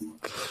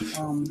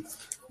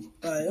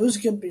 But it was a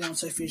good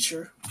Beyonce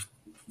feature.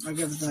 I'll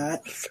give it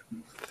that.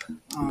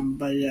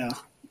 But yeah,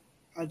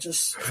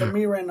 for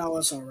me right now,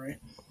 it's all right.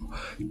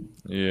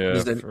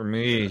 Yeah, for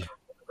me,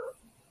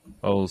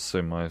 I'll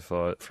say my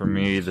thought. For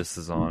me, this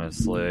is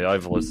honestly,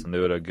 I've listened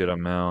to it a good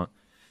amount.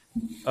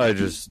 I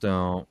just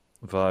don't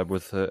vibe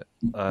with it.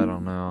 I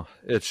don't know.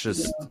 It's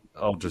just,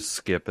 I'll just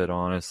skip it,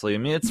 honestly. I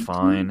mean, it's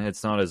fine.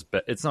 It's not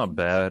it's not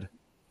bad,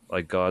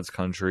 like God's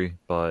Country,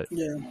 but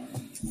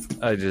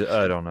I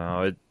don't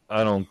know.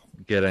 I don't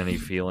get any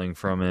feeling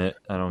from it.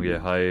 I don't get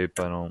hype.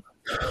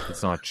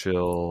 It's not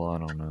chill. I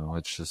don't know.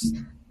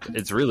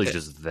 It's really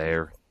just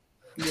there.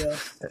 Yeah.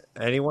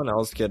 Anyone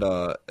else get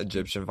a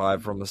Egyptian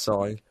vibe from the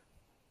song,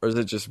 or is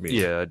it just me?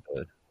 Yeah,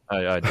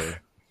 I did.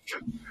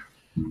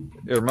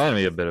 It reminded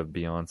me a bit of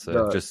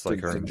Beyonce, just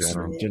like her in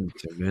general.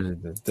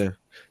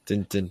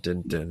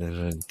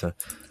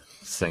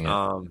 Sing it.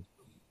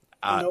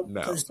 Nope,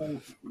 No, please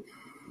don't.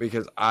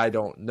 because I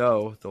don't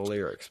know the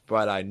lyrics,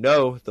 but I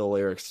know the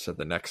lyrics to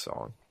the next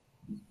song.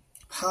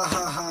 Ha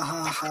ha ha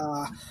ha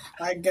ha.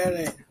 I get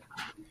it.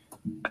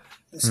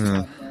 This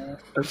cat, bro.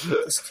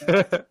 This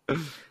cat.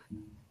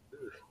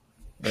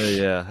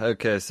 Yeah.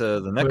 Okay. So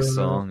the next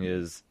song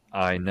is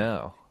 "I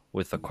Know"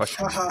 with a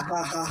question Ha ha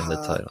ha ha in the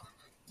ha. title.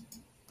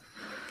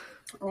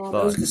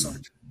 That was a good song.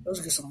 That was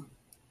a good song.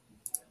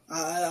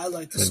 I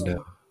like the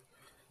song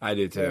I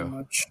do very too.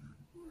 much.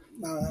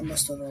 I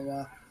messed it a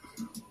lot.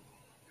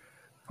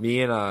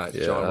 Me and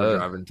John were Yeah.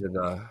 driving to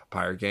the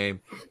Pirate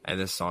game, and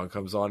this song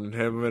comes on, and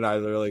him and I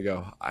literally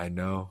go, "I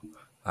know,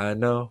 I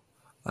know,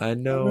 I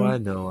know, I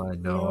know, I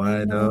know,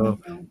 I know."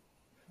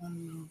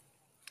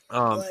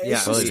 Like, Yeah,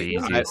 it's Probably just the really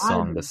easiest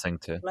song to vibey. sing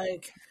to.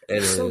 Like It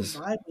it's so is.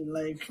 vibey.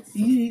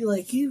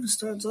 Like he even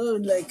starts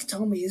out like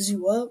telling me, "Is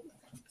you up?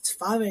 It's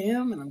 5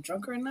 a.m. and I'm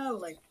drunk right now."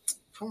 Like,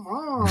 come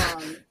on,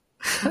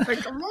 like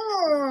come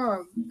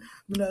on.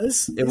 No,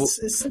 it's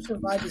such a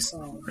vibey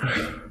song.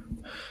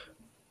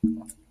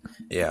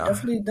 Yeah,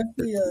 Definitely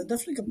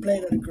can play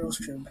it at a girls'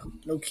 crib.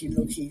 Low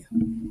key.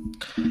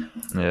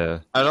 Yeah.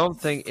 I don't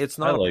think it's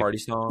not I like- a party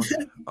song.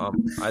 A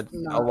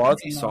No, lot of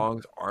these no.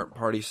 songs aren't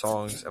party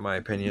songs, in my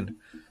opinion.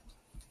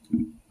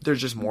 They're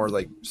just more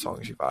like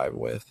songs you vibe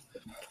with.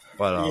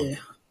 But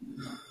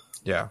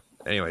yeah.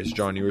 Anyways,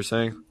 John, you were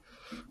saying?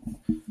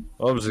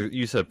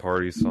 You said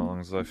party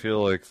songs. I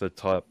feel like the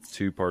top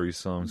 2 party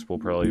songs will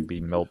probably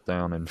be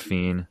 "Meltdown" and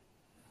 "Fiend,"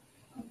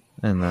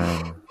 and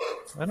then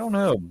I don't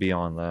know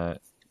beyond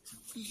that.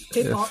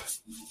 K-pop.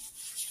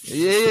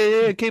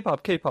 Yeah.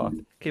 K-pop. K-pop.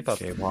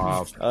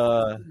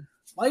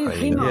 Why you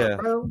hating on Yeah. it,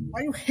 bro?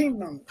 Why you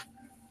hating on it?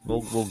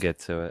 We'll get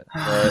to it.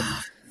 But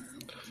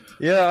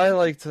yeah,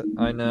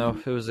 I know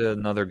it was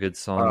another good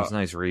song. It was a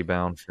nice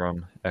rebound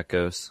from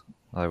Echoes,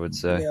 I would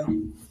say.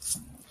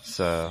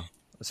 Yeah.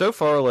 So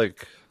far,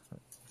 like,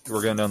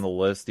 we're going down the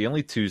list. The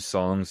only 2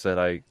 songs that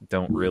I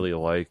don't really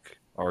like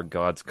are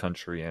 "God's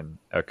Country" and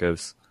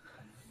 "Echoes,"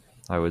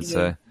 I would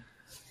say.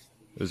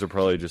 Those are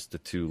probably just the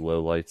 2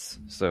 lowlights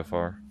so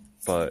far.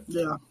 But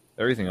Yeah.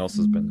 everything else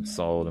has been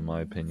solid, in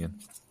my opinion.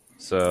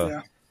 So,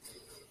 Yeah.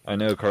 I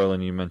know,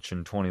 Carlin, you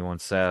mentioned 21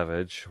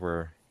 Savage.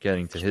 We're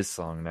getting to his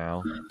song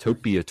now.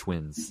 Utopia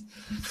Twins.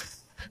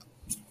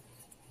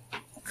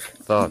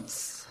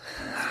 Thoughts?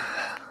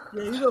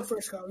 Yeah, you go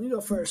first, Colin. You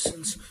go first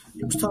since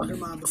you was talking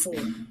about it before.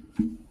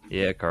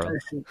 Yeah, Carlin.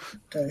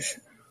 Dash.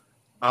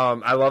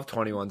 I love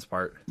 21's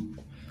part.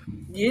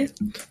 Yeah.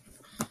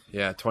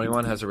 Yeah,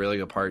 21 has a really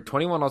good part.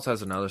 21 also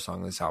has another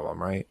song on this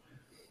album, right?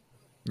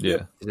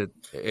 Yeah. It's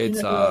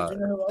you know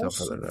who Don't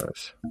else? Put It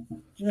Nose.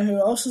 You know who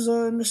else is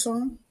in the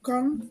song,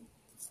 Colin?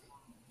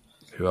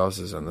 Who else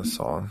is in this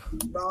song?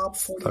 Rob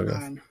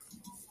 49.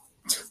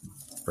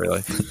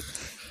 Really?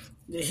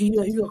 Yeah, he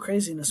go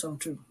crazy in the song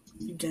too.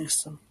 He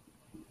gangsta.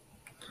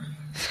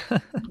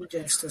 He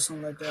gangsta,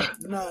 something like that.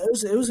 But no,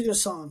 it was a good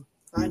song.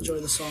 I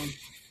enjoyed the song.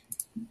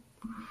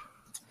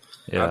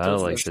 Yeah, I For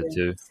liked it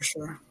too. For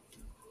sure.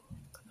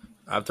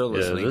 After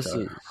listening this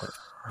to is-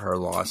 her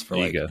loss for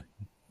There like you go.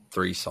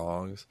 3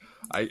 songs,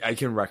 I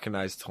can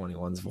recognize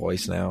 21's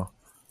voice now.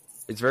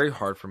 It's very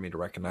hard for me to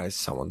recognize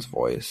someone's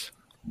voice.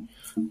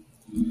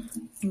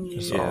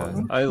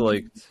 Yeah, I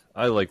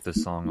liked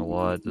this song a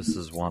lot. This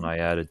is one I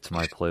added to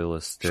my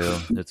playlist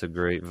too. It's a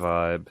great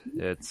vibe.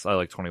 I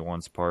like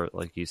 21's part,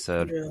 like you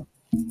said. Yeah.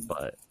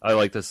 But I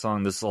like this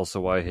song. This is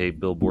also why I hate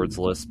Billboard's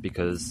list,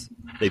 because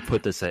they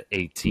put this at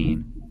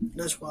 18.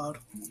 That's wild.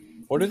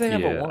 Or do they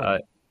have a 1?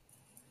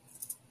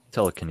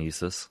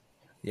 Telekinesis.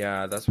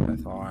 Yeah, that's what I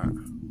thought.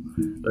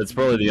 That's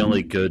probably the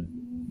only good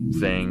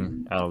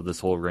thing out of this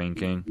whole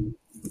ranking.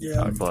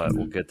 Yeah. But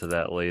we'll get to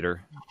that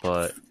later.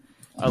 But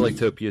I like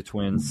Utopia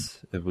Twins.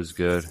 It was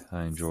good.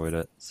 I enjoyed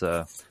it.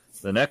 So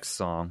the next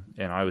song,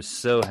 and I was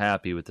so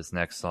happy with this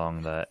next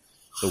song that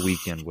The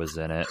Weeknd was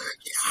in it.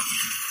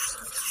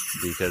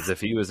 Because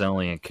if he was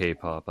only in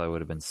K-pop, I would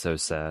have been so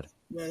sad.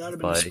 Yeah, that'd have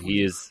been But sweet.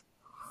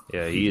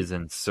 he is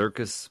in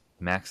Circus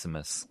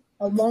Maximus.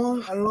 Along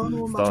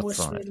with my boy Thoughts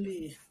on Sway it?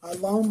 Lee.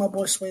 Along with my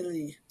boy Sway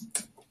Lee.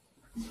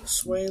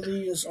 Sway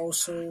Lee is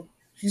also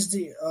he's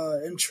the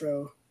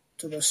intro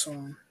to this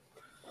song.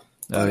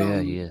 Oh But, yeah,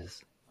 he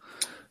is.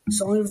 It's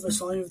the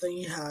only thing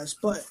he has.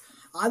 But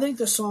I think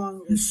the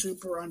song is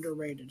super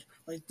underrated.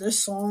 Like this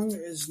song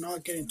is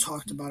not getting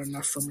talked about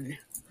enough for me.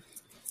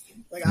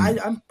 Like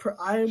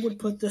I would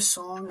put this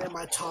song in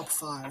my top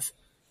 5.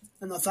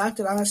 And the fact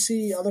that I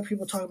see other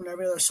people talking about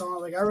every other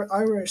song, like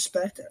I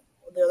respect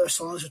the other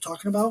songs you're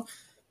talking about,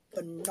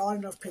 but not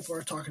enough people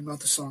are talking about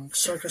the song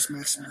Circus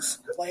Maximus.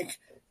 Like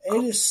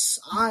it is,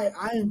 I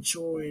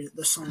enjoy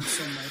the song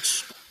so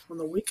much. When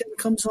The Weeknd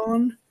comes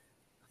on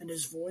and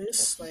his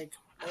voice, like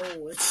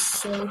Oh, it's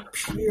so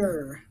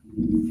pure.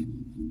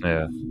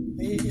 Yeah.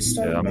 It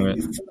started Yeah, to make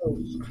me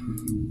float.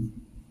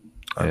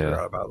 I Yeah.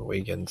 forgot about the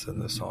weekends in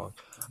this song.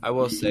 I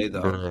will say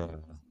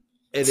though,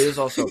 it is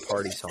also a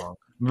party song.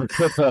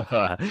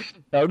 How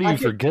do you I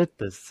could- forget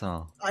this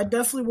song? I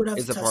definitely would have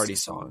It's to a test party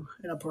this song.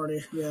 in a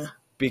party. Yeah.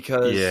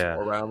 Because Yeah.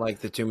 around like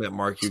the 2-minute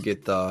mark, you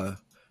get the.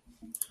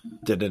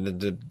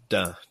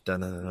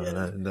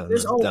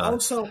 There's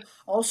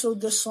also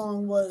this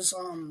song was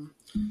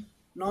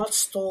not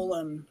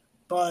stolen,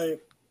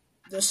 but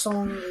this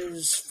song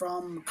is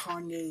from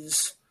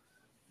Kanye's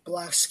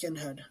Black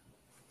Skinhead.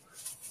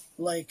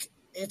 Like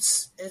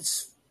it's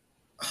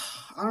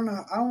I don't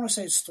know. I don't want to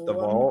say it's The stolen.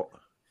 Vault.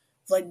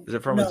 Like Is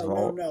it from no, his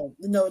vault?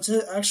 no. It's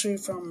actually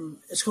from.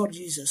 It's called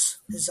Jesus.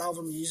 His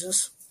album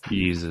Jesus.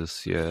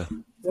 Jesus, yeah.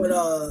 But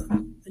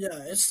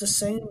yeah, it's the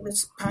same.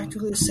 It's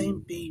practically the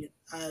same beat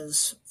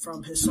as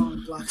from his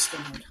song Black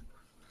Skinhead.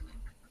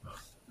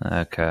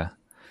 Okay.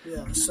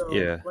 Yeah. So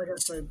Yeah. like I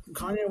said,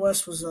 Kanye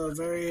West was a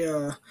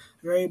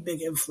very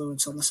big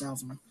influence on this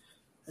album,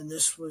 and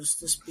this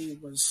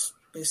beat was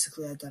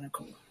basically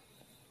identical.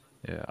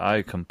 Yeah,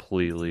 I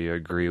completely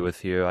agree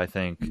with you. I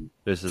think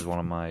this is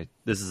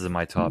in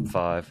my top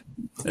 5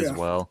 as Yeah.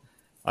 well.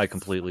 I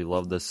completely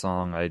love this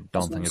song. I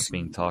don't think it's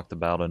being talked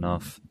about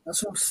enough.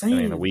 That's what I'm I saying.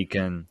 mean,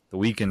 the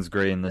Weeknd's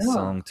great in this Yeah,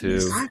 song too.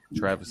 exactly.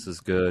 Travis is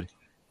good.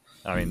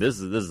 I mean, this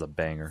is a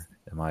banger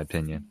in my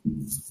opinion.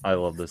 I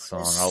love this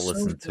song. It's I'll so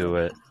listen to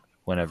good. it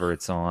whenever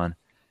it's on,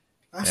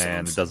 That's what I'm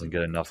and it saying. doesn't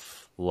get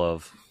enough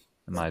love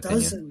in my It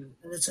opinion. doesn't,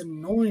 and it's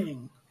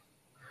annoying.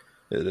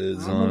 It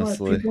is I don't know why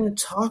honestly. people are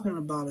talking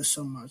about it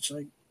so much.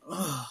 Like,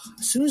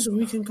 as soon as the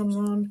weekend comes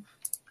on,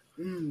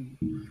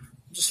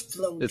 just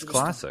float. It's to the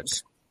classic.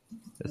 stars.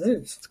 It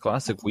is. It's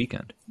classic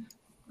Weeknd,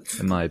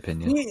 in my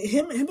opinion.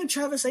 Him and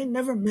Travis, they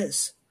never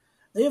miss.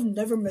 They have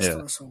never missed Yeah.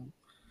 on a song.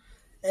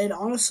 And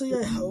honestly,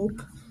 I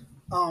hope,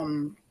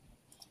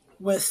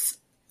 with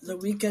the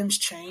weekend's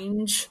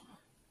change,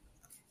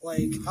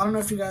 like I don't know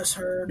if you guys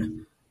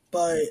heard,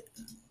 but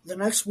the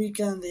next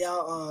weekend,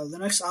 the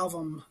next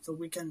album the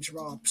Weeknd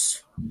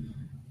drops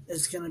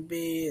is gonna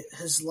be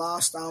his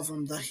last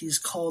album that he's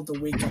called The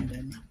Weeknd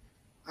in.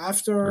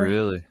 After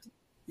Really?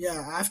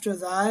 after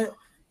that,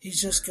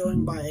 he's just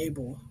going by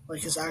Abel,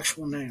 like his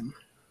actual name.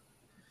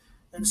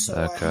 And so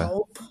Okay.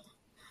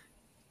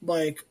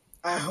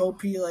 I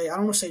hope he I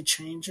don't want to say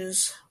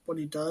changes what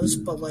he does,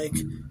 but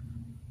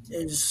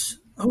is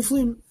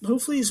hopefully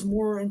he's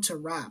more into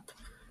rap,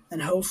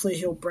 and hopefully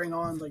he'll bring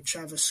on like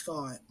Travis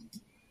Scott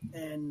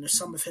and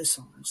some of his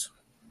songs.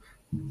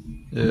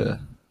 Yeah.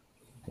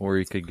 Or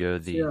you could go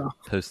the Yeah.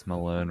 Post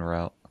Malone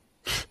route.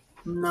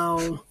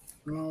 No.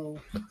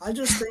 I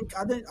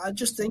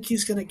just think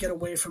he's gonna get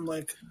away from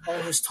like all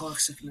his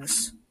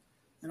toxicness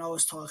and all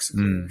his toxic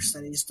lyrics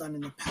that he's done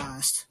in the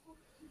past.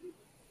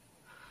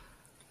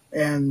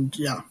 And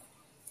yeah.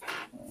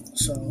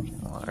 So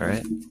All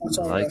right. that's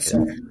all I I like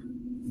gotta it. say.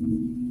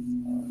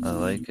 I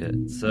like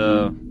it.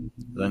 So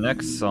the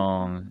next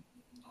song,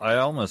 I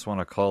almost want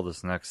to call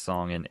this next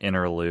song an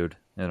interlude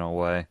in a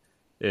way.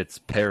 It's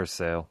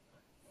Parasail.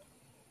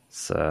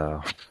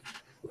 So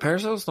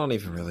Parasail's not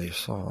even really a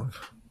song.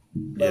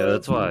 yeah,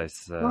 that's why I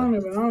said. I don't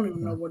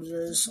even know what it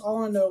is.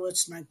 All I know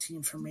it's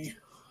 19 for me.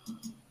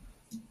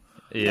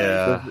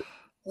 Yeah.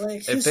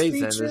 Like It his fades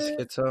into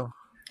feature, schizo.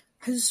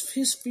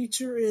 his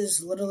feature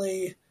is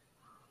literally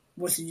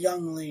with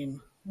Young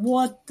Lean.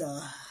 What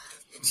the?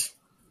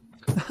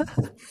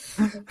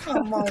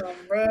 Come on,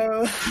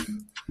 bro.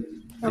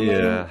 I mean,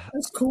 Yeah.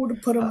 it's cool to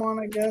put him on,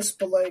 I guess,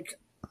 but like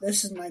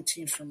this is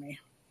 19 for me.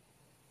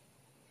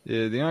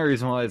 Yeah, the only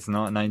reason why it's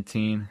not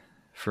 19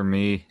 for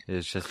me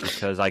is just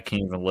because I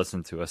can't even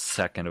listen to a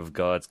second of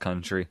God's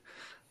Country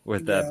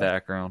with that Yeah.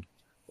 background.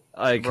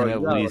 I can Bro, you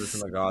at gotta least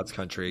listen to God's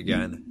Country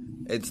again.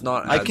 It's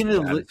not I as can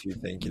bad at as you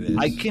think it is.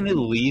 I can at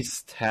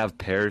least have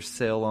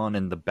Parasail on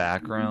in the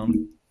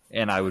background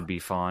and I would be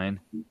fine.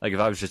 Like if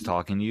I was just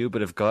talking to you,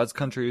 but if God's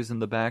Country is in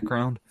the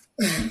background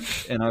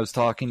and I was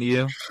talking to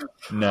you,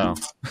 no.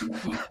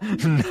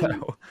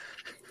 No.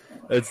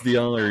 That's the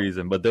only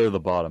reason, but they're the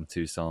bottom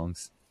two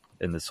songs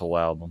in this whole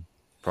album,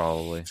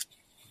 probably.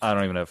 I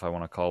don't even know if I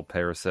want to call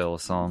Parasail a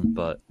song,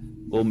 but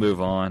we'll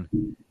move on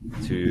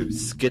to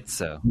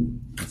Schizo.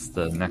 It's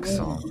the next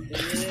song.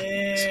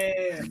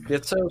 Yeah,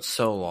 It's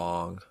so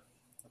long.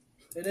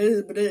 it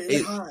is, but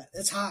it's hot.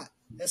 It's hot.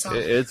 It's hot.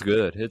 It's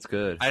good. It's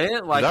good. I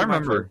didn't like I it my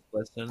remember-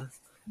 first listen,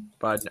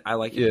 but I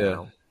like it Yeah.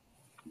 now.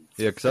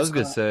 Yeah, because I was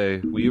going to say,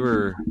 we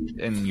were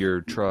in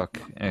your truck,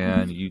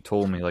 and you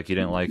told me, like, you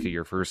didn't like it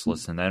your first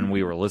listen. Then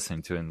we were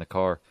listening to it in the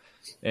car,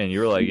 and you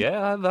were like,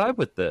 yeah, I vibe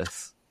with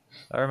this.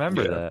 I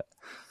remember that.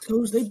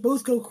 They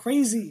both go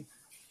crazy.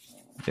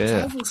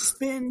 Yeah. Travis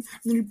spin, and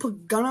then you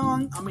put Gunna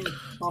on. I mean,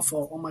 my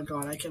fault. Oh my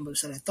god, I can't believe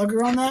I said that.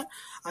 Thugger on that.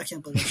 I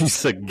can't believe You I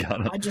said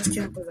Gunna. I just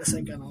can't believe I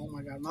said Gunna. Oh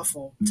my god, my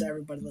fault to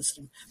everybody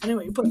listening.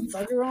 Anyway, you put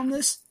Thugger on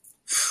this,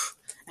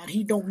 and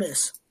he don't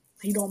miss.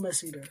 He don't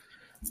miss either.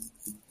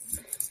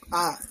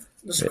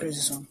 This is a crazy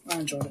song. I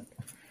enjoyed it.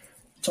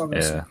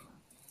 Talking Yeah.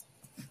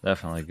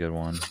 Definitely a good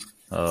one.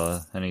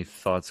 Any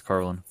thoughts,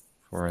 Carlin?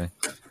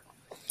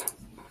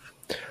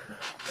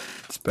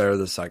 It's better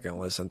the second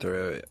listen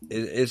through it.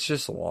 It's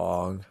just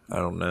long. I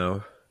don't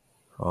know.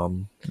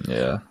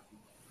 Yeah.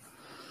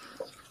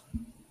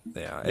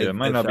 Yeah, It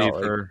might not be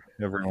felt for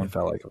everyone. It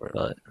felt like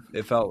but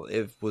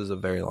it was a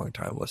very long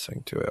time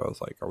listening to it. I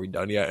was like, "Are we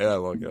done yet?" And I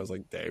looked, I was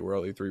like, "Dang, we're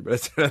only 3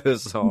 minutes into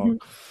this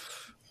song."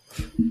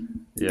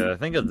 yeah, I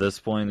think at this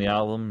point in the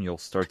album, you'll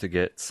start to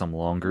get some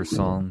longer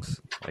songs,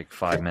 like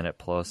 5-minute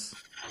plus.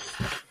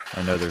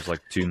 I know there's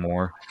like 2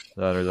 more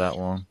that are that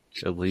long,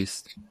 at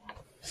least.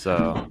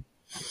 So,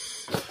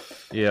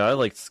 yeah, I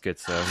liked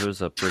Schizo. It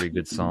was a pretty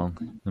good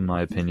song, in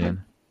my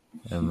opinion.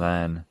 And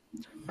then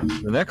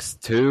the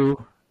next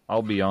 2,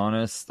 I'll be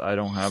honest, I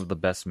don't have the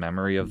best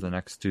memory of the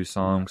next 2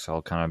 songs, so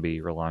I'll kind of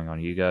be relying on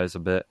you guys a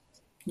bit.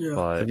 Yeah.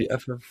 But Have you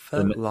ever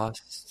felt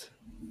lost?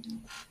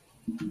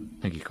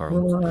 thank you,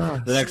 Carl.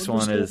 The next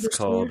one is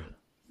called...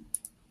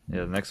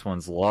 Yeah, the next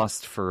one's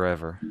Lost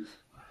Forever.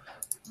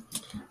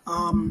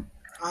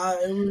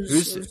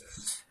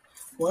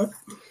 What?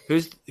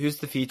 Who's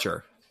the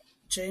feature?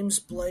 James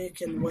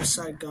Blake and West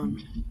Side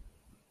Gun.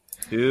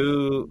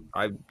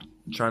 I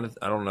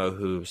don't know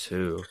who's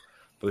who,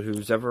 but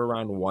who's ever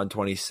around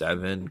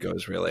 127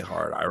 goes really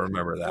hard. I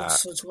remember that.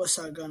 It's West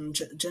Side Gun.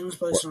 James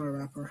Blake's not a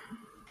rapper.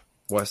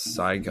 West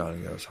Side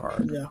Gun goes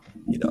hard. Yeah,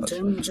 he does.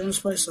 James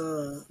Blake's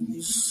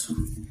he's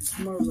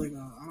more of like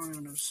I don't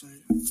even know what to say.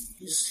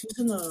 He's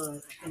in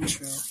the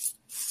intro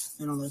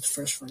and on the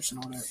first verse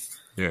and all that.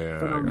 Yeah,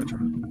 But, I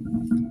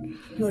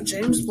gotcha.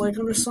 James Blake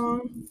on the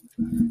song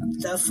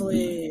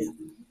definitely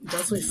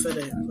fit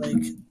it.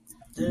 Like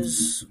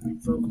his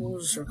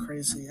vocals are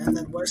crazy, and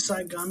then West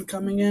Side Gun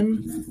coming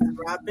in and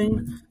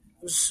rapping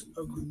was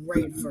a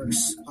great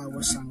verse by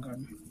West Side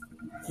Gun.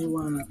 He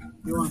went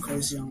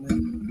crazy on it.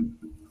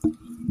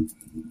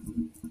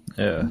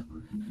 Yeah.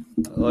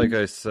 Like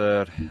I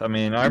said, I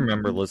mean, I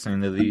remember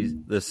listening to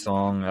this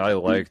song. I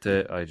liked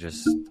it.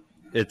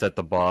 It's at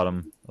the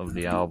bottom of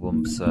the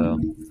album, so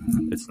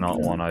it's not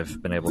one I've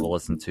been able to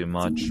listen to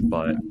much,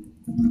 but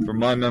from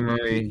my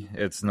memory,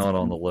 it's not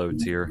on the low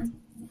tier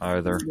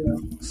either. Yeah.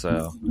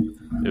 So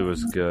it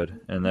was good.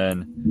 And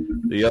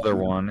then the other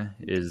one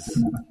is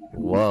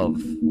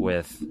Love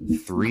with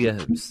 3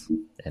 O's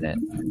in it.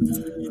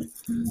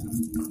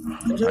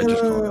 I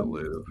just call it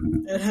Lou.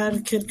 It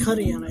had Kid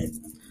Cudi in it.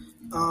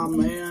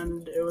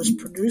 And it was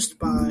produced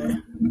by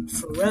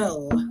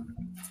Pharrell,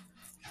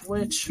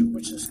 which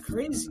is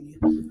crazy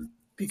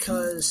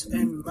because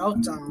in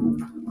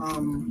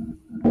Meltdown,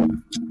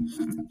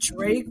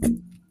 Drake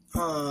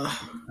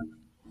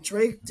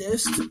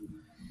dissed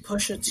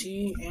Pusha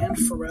T and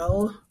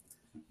Pharrell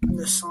in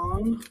the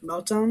song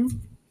Meltdown.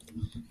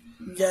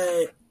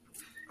 Yet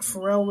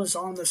Pharrell was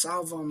on this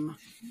album,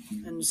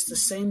 and it's the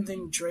same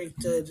thing Drake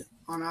did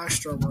on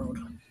Astro World.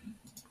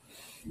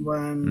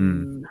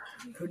 When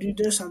who did you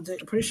diss? I'm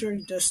pretty sure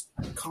he dissed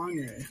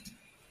Kanye.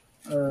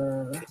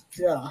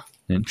 Yeah.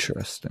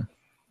 Interesting.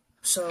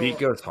 So Beat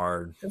goes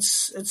hard.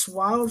 It's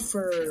wild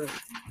for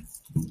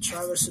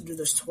Travis to do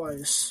this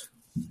twice.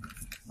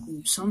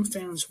 Some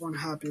fans weren't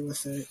happy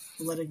with it,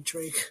 letting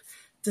Drake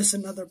diss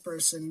another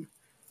person.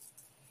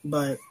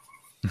 But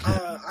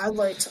I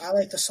liked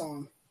the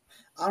song.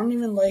 I don't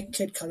even like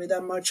Kid Cudi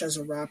that much as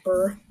a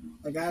rapper.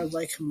 Like I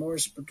like him more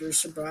as a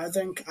producer, but I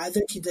think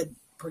he did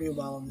pretty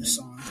well in this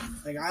song.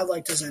 Like I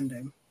liked his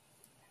ending.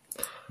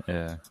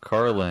 Yeah,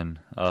 Carlin,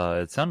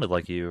 it sounded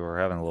like you were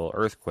having a little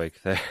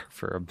earthquake there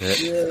for a bit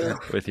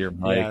with your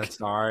mic. Yeah,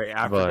 sorry,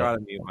 I forgot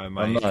to mute my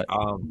mic.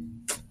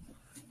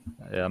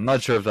 I'm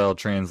not sure if that'll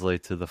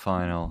translate to the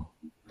final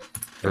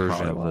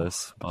version of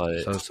this,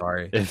 but so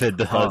sorry if it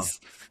does.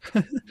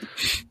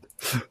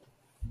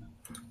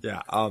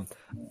 Yeah,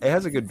 it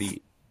has a good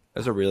beat.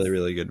 There's a really,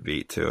 really good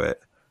beat to it.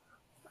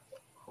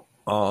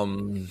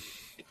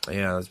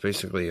 Yeah, that's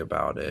basically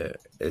about it.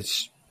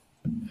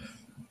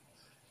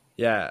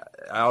 Yeah,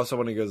 I also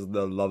want to go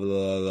the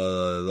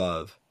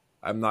love.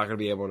 I'm not gonna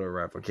be able to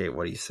replicate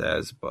what he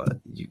says, but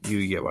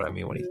you get what I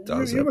mean when he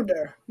does it. You were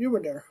there. You were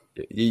there.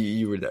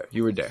 You were there.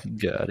 You were there.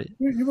 Got it.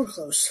 You were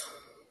close.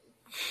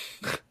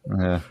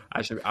 Yeah.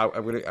 I'm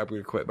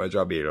gonna quit my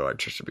job being an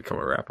electrician to become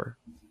a rapper.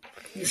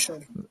 You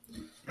should.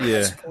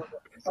 Yeah.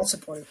 I'll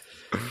support it.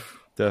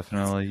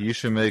 Definitely. You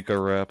should make a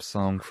rap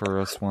song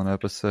for us one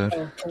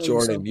episode.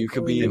 Jordan, you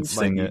could be my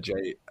sing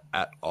DJ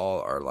at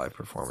all our live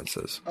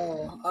performances.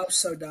 Oh, I'm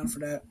so down for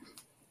that.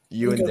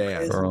 You and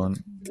Dan.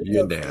 Carlin.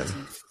 You and Dan.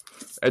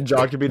 And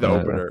John could be the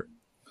opener.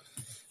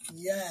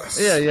 Yes.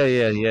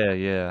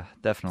 Yeah.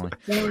 Definitely.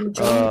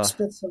 John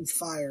spit some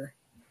fire.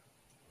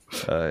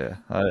 Yeah,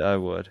 I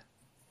would.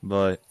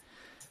 But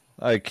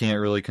I can't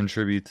really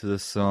contribute to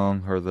this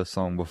song or the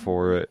song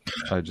before it.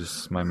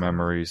 My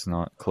memory's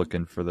not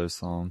clicking for those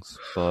songs.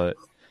 But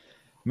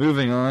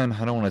moving on,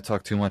 I don't want to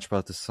talk too much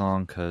about this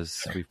song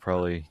because we've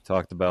probably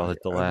talked about it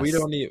the last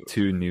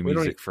 2 New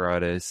Music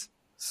Fridays.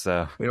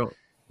 So we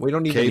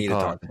don't even need to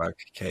talk about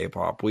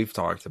K-pop. We've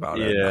talked about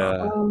it.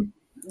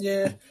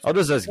 Yeah. I'll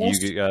just ask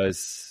you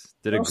guys,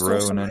 did it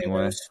grow in any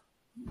way?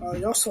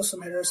 Y'all still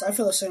some haters. I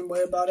feel the same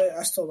way about it.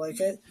 I still like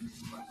it.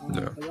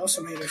 Yeah. But y'all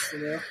some haters for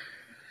real.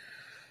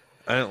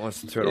 I didn't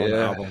listen to it on the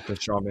album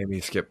because Sean made me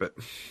skip it.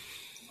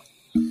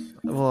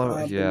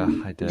 Well, yeah,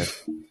 I did.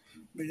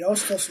 But y'all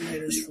still some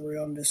haters for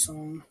real on this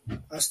song.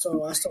 I still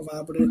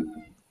vibe with it.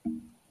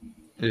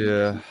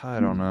 Yeah, I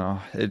don't know.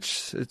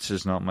 It's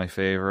just not my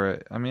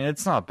favorite. I mean,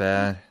 it's not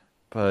bad,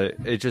 but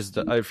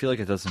I feel like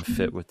it doesn't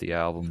fit with the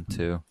album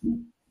too.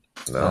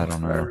 No, I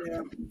don't know.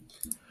 Yeah.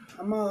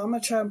 I'm gonna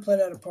try and play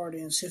it at a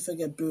party and see if I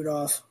get booed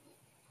off.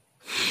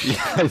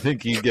 Yeah, I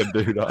think you get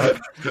booed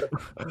off.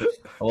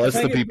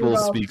 Unless the people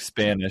speak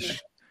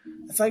Spanish.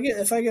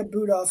 If I get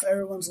booed off,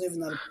 everyone's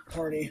leaving that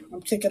party.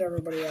 I'm kicking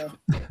everybody out.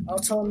 I'll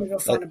tell them to go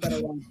find a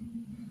better one.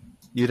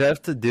 You'd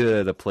have to do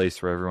it at a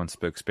place where everyone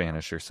spoke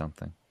Spanish or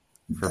something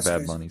for That's Bad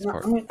crazy. Bunny's No,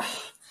 part.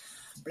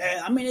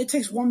 I mean, it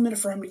takes 1 minute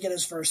for him to get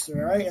his verse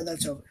through, all right? And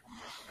that's over.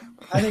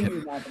 I think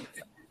you're not.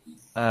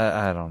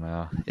 I don't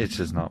know. It's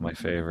just not my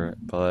favorite.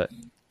 But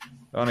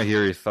I want to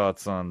hear your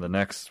thoughts on the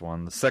next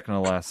one, the second to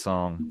last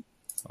song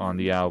on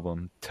the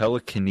album,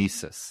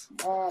 Telekinesis.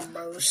 Oh,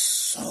 bro, it's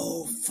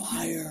so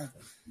fire.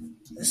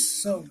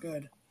 It's so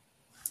good.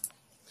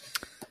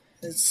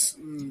 It's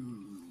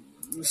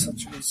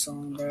such a good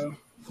song, bro.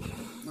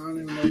 I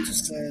don't even know what to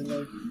say.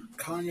 Like,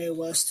 Kanye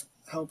West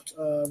helped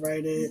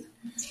write it.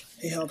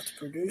 He helped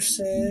produce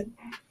it.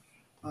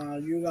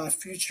 You got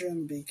Future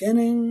in the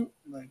beginning.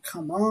 Like,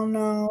 come on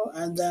now.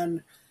 And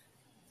then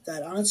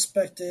that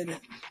unexpected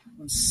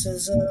when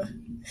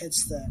SZA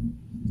hits that.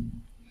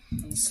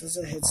 When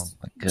SZA hits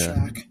the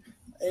track.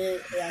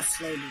 I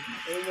floated.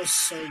 It was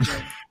so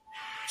good.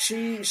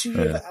 She gave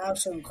an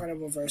absolutely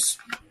incredible verse.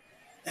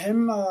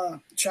 Him,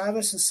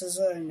 Travis, and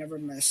SZA never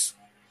miss.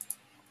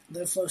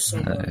 They flow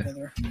so well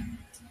together.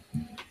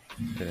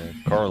 Yeah,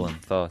 Carlin,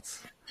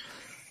 thoughts?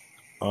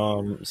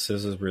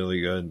 SZA's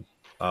really good.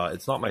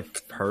 It's not my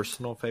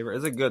personal favorite.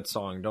 It's a good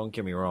song, don't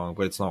get me wrong,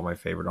 but it's not my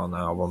favorite on the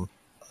album.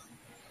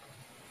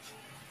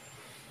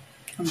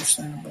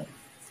 Understandable.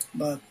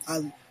 But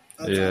I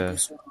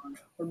this so hard.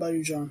 What about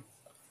you, John?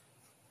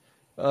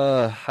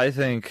 I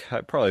think I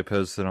probably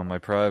posted on my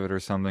private or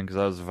something because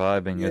I was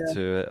vibing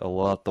to it a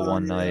lot the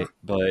one night.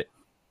 But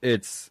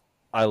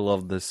I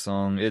love this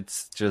song.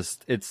 It's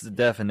the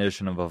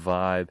definition of a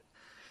vibe.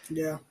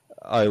 Yeah.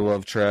 I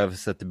love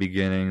Travis at the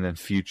beginning, then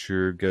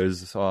Future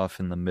goes off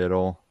in the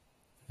middle,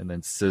 and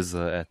then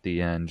SZA at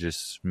the end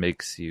just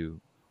makes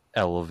you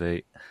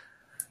elevate.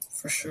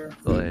 For sure.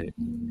 Like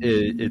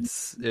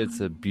it's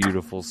a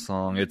beautiful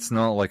song. It's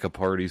not like a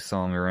party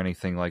song or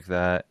anything like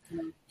that.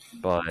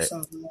 But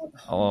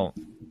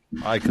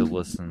I could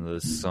listen to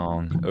this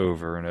song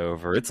over and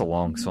over. It's a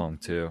long song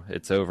too.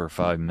 It's over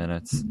 5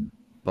 minutes.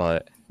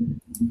 But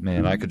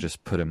man, I could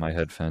just put in my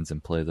headphones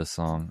and play this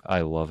song.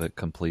 I love it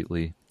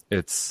completely.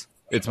 It's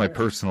my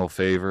personal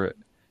favorite.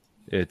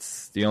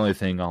 It's the only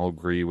thing I'll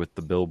agree with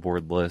the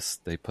Billboard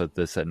list. They put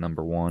this at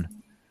number 1.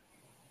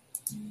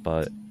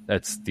 But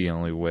that's the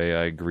only way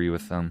I agree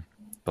with them.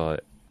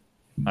 But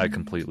I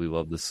completely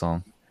love this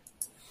song.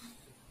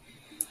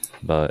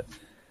 But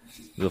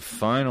the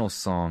final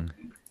song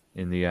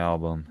in the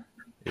album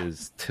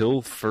is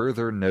Till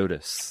Further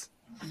Notice.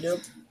 Yep.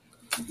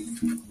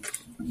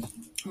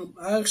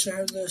 I actually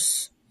heard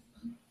this.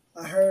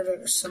 I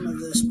heard some of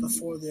this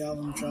before the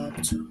album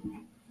dropped.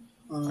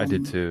 I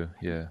did too.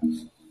 Yeah.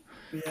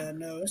 Yeah.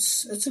 No,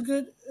 it's a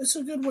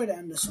good way to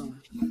end the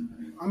song.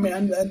 I mean,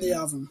 end the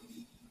album.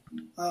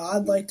 I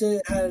liked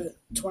it. It had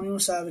 21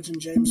 Savage and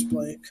James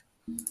Blake.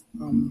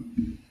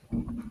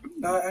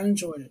 I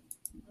enjoyed it.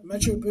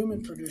 Metro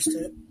Boomin produced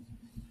it.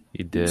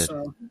 He did.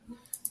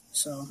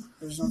 So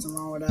there's nothing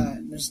wrong with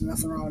that. There's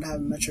nothing wrong with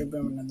having Metro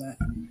Boomin in that.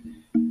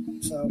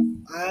 So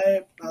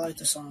I like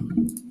the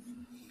song.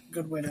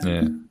 Good way to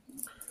end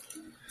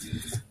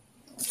it.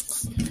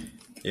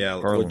 Yeah,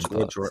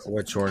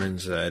 what Jordan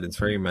said. It's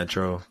very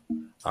Metro.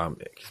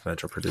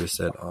 Metro produced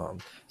it.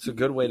 It's a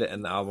good way to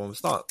end the album.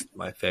 It's not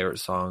my favorite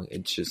song.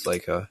 It's just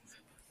like a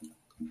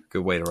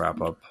good way to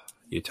wrap up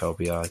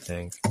Utopia, I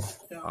think.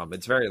 Yeah.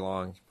 It's very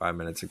long, 5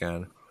 minutes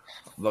again.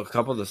 A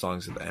couple of the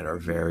songs at the end are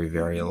very,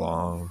 very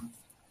long.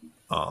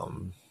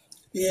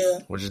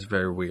 Which is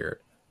very weird.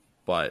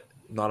 But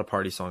not a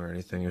party song or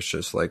anything. It's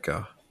just like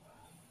all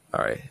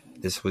right,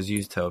 this was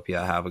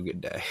Utopia, have a good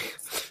day.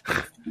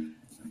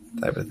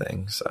 type of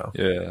thing. So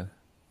yeah.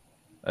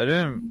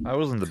 I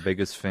wasn't the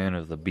biggest fan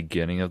of the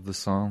beginning of the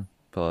song,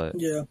 but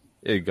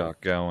it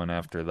got going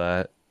after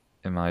that,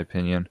 in my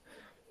opinion.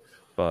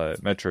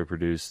 But Metro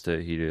produced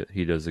it.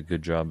 He does a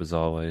good job as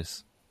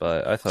always.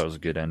 But I thought it was a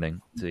good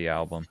ending to the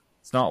album.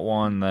 It's not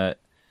one that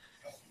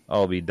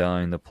I'll be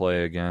dying to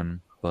play again,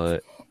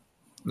 but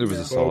it was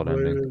a solid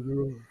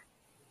ending.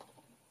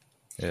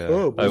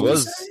 Yeah, I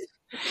was.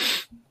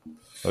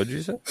 What did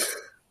you say?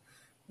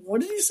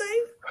 What did you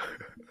say?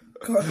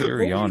 What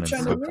were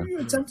you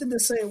attempting to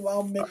say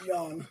while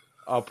mid-yawn?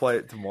 I'll play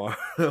it tomorrow.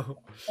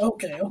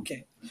 Okay.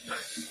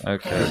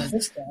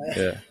 This guy.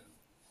 Yeah.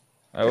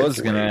 I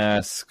was going to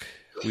ask,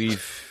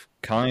 we've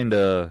kind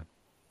of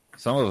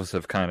some of us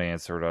have kind of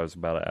answered what I was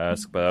about to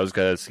ask, but I was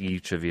going to ask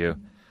each of you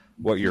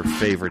what your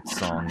favorite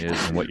song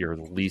is and what your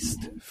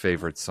least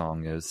favorite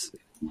song is.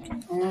 I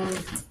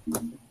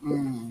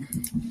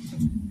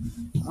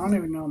don't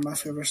even know what my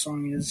favorite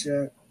song is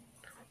yet.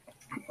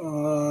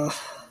 My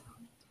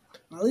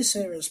least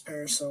favorite is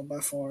Parasol by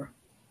far.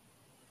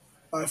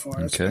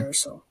 It's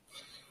Parasol.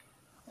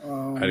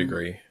 I'd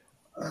agree.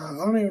 I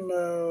don't even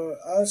know.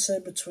 I would say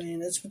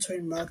between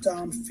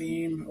Meltdown,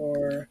 Fiend,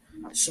 or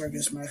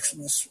Circus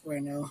Maximus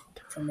right now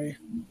for me.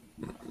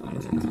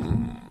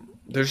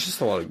 There's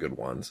just a lot of good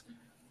ones.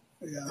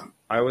 Yeah.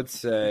 I would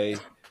say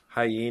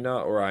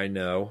Hyena or I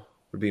Know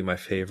would be my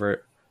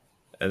favorite.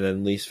 And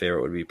then least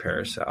favorite would be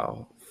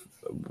Parasol,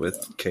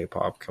 with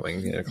K-pop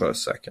coming in a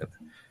close second.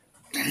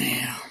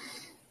 Damn.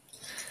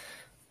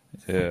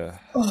 Yeah.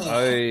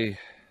 I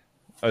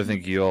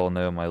think you all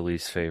know my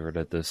least favorite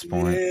at this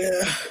point.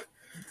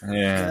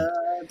 Yeah.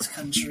 God's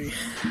Country.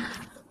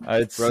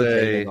 I'd say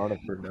Rotating on it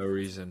for no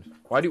reason.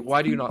 Why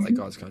do you not like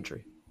God's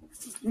Country?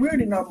 We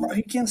already know, bro.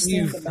 He can't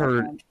stand the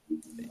background.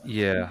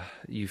 Yeah,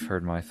 you've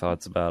heard my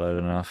thoughts about it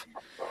enough.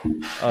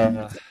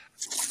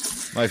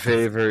 My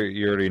favorite,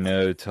 you already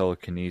know,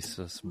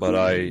 Telekinesis,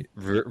 but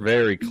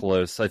very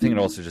close. I think it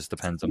also just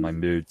depends on my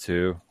mood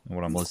too, and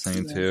what I'm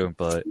listening to.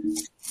 But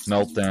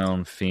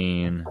Meltdown,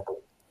 Fiend,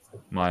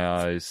 My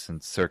Eyes,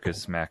 and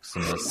Circus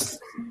Maximus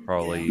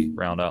probably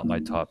round out my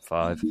top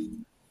 5.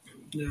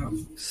 Yeah.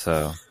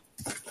 So.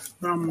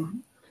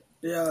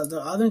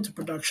 I think the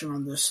production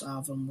on this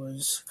album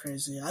was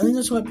crazy. I think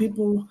that's why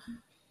people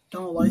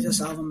don't like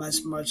this album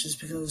as much, is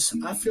because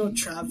I feel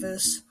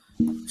Travis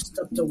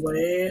stepped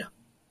away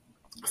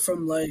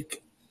from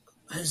like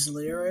his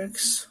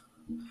lyrics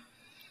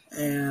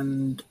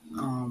and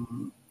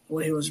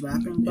what he was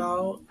rapping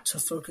about to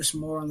focus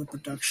more on the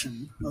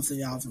production of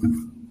the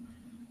album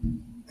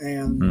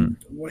and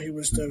what he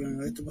was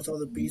doing, like with all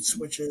the beat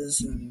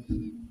switches and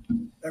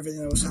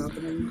everything that was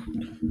happening.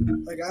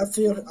 Like I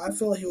feel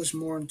like he was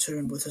more in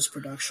tune with his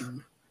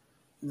production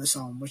in this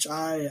album, which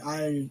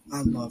I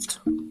loved.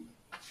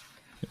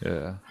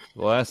 Yeah.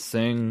 The last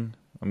thing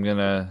I'm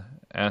gonna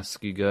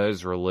ask you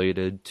guys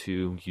related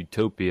to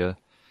Utopia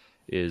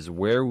is,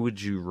 where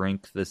would you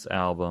rank this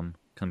album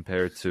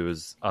compared to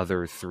his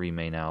other 3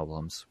 main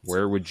albums?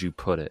 Where would you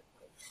put it?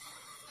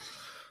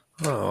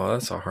 Oh,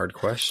 that's a hard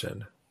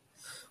question.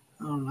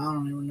 I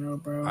don't even know,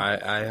 bro.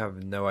 I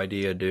have no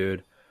idea,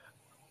 dude.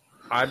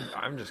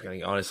 I'm just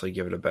gonna honestly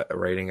give it a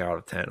rating out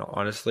of 10.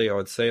 Honestly, I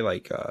would say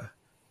like a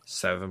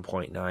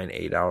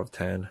 7.98 out of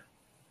 10.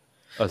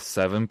 A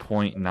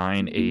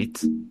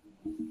 7.98?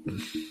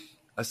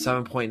 A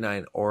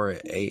 7.9 or an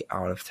 8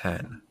 out of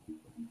 10.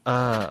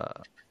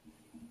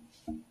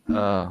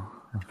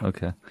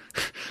 Okay.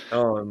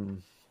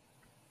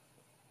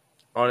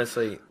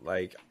 Honestly,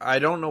 like, I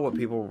don't know what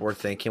people were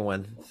thinking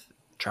when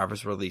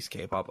Travis released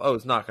K-pop. Oh,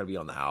 it's not going to be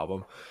on the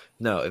album.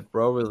 No, if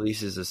bro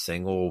releases a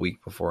single a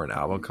week before an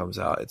album comes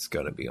out, it's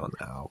going to be on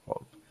the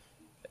album.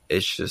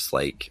 It's just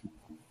like,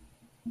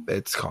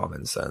 it's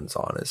common sense,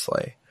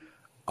 honestly.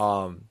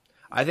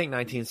 I think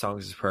 19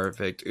 songs is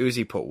perfect.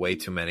 Uzi put way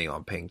too many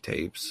on Pink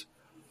Tapes.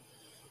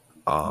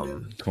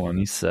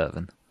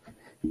 27.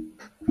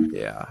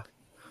 Yeah.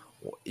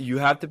 You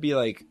have to be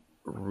like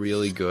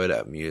really good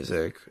at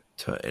music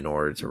in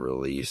order to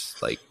release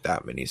like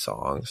that many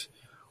songs,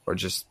 or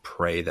just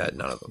pray that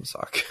none of them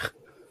suck.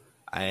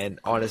 And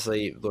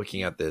honestly,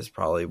 looking at this,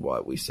 probably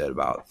what we said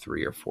about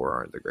 3 or 4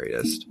 aren't the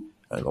greatest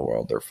in the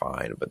world. They're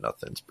fine, but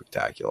nothing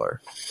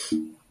spectacular.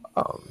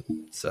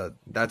 So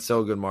that's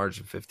still a good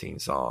margin, 15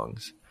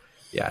 songs.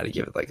 Yeah, to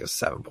give it like a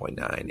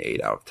 7.9,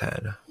 8 out of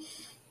 10.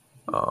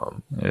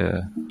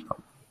 Yeah.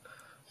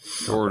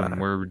 Jordan,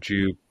 where would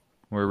you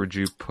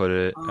put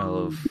it out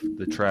of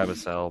the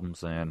Travis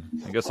albums?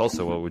 And I guess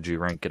also, what would you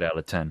rank it out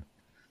of 10?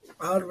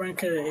 I would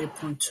rank it at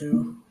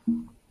 8.2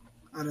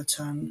 out of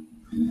 10.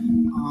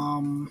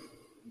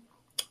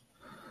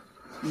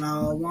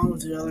 Now, along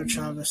with the other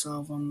Travis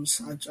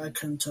albums, I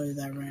couldn't tell you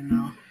that right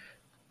now.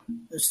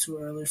 It's too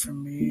early for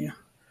me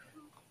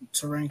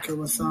to rank it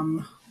with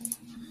them.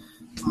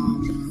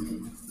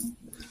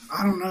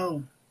 I don't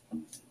know.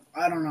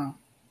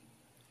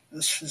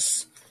 It's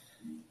just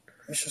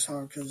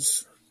hard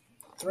because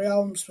 3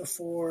 albums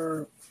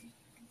before,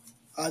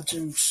 I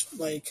didn't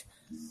like.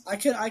 I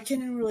can't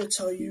even really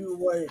tell you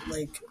what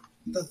like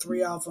the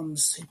 3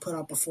 albums he put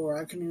out before.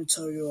 I couldn't even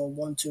tell you a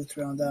 1, 2,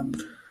 3 on them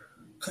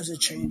because it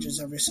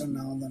changes every so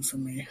now and then for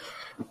me.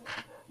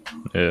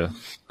 Yeah.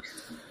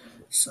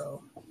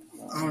 So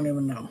I don't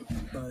even know,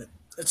 but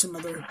it's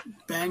another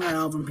banger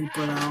album he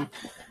put out.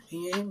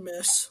 He ain't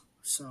miss,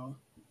 so.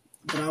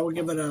 But I would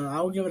give it an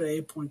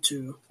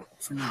 8.2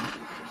 for now.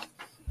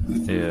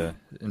 Yeah.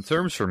 In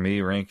terms for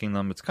me ranking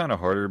them, it's kind of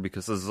harder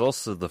because this is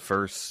also the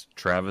first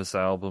Travis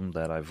album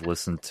that I've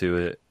listened to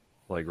it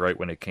like right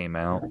when it came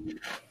out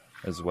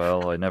as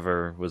well. I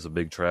never was a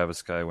big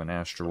Travis guy when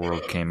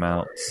Astroworld came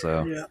out,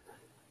 so Yeah.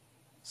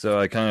 So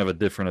I kind of have a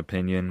different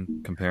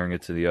opinion comparing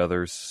it to the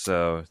others.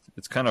 So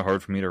it's kind of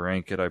hard for me to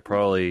rank it. I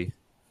probably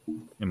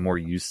am more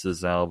used to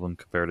this album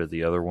compared to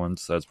the other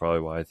ones. So that's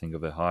probably why I think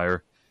of it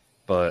higher.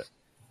 But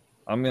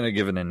I'm going to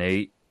give it an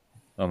 8.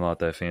 I'm not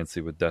that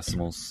fancy with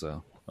decimals,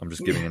 so I'm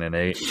just giving it an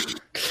 8.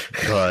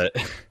 But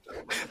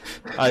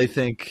I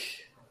think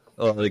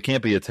it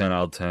can't be a 10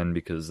 out of 10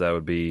 because that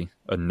would be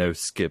a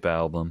no-skip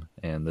album,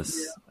 and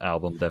this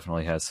album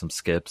definitely has some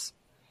skips.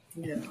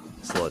 Yeah.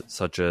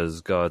 Such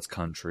as God's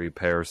Country,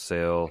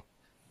 Parasail.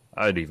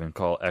 I'd even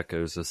call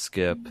Echoes a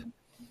skip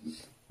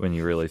when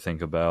you really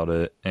think about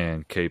it,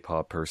 and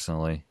K-pop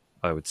personally,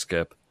 I would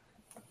skip.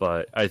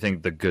 But I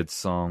think the good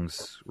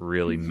songs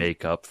really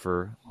make up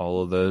for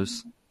all of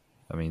those.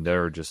 I mean,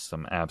 there are just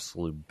some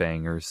absolute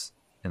bangers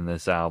in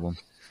this album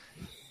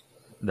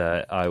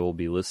that I will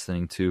be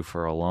listening to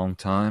for a long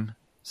time.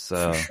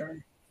 So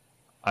sure.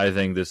 I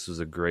think this was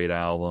a great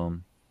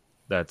album.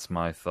 That's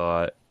my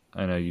thought.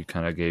 I know you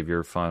kind of gave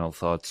your final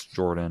thoughts,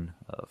 Jordan.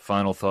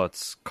 Final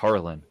thoughts,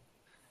 Carlin,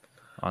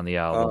 on the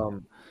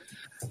album.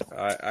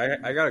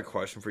 I got a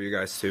question for you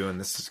guys too, and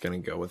this is gonna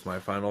go with my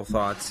final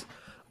thoughts.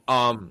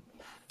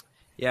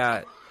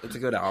 Yeah, it's a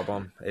good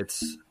album.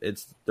 It's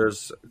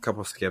there's a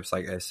couple skips,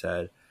 like I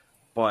said,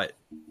 but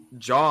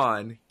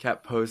John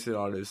kept posting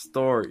on his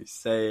story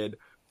saying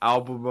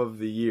album of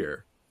the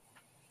year.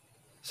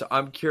 So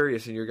I'm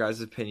curious, in your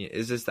guys' opinion,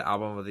 is this the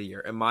album of the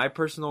year? In my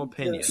personal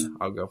opinion, yes.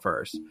 I'll go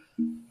first.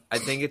 I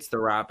think it's the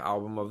rap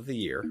album of the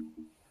year.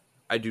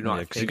 I do not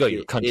think you got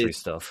your country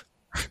stuff.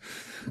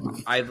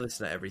 I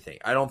listen to everything.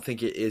 I don't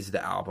think it is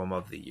the album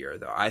of the year,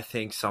 though. I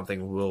think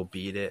something will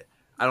beat it.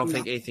 I don't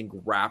think anything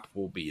rap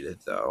will beat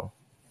it, though.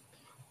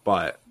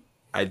 But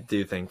I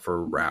do think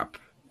for rap,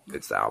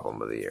 it's the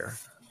album of the year.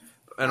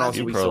 And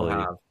also, we still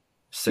have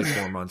 6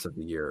 more months of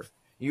the year.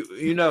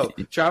 You know,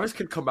 Travis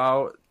could come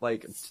out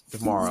like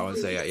tomorrow and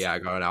say, "Yeah, I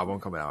got an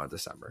album coming out in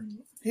December."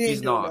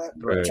 He's not.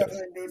 Right.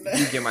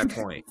 You get my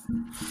point.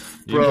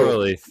 You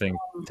really think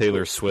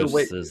Taylor Swift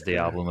is the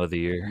album of the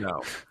year?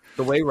 No.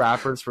 The way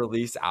rappers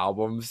release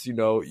albums, you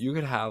know, you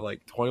could have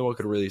like 21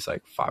 could release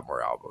like 5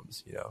 more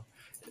albums, you know.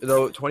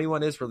 Though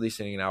 21 is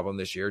releasing an album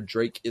this year,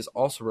 Drake is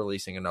also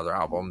releasing another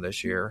album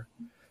this year.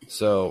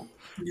 So,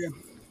 yeah.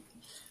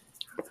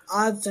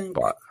 I think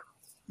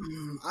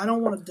I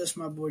don't want to diss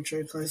my boy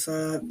Drake like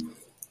that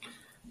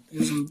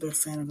because I'm a big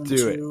fan of him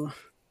too.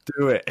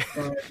 Do it.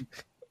 But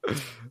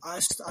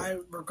I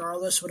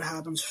regardless what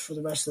happens for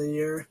the rest of the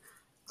year,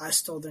 I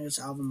still think it's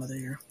album of the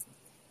year.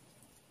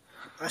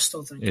 I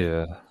still think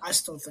it. I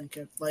still think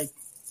it. Like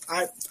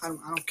I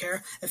don't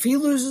care if he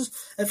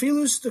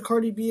loses to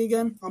Cardi B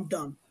again. I'm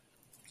done.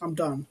 I'm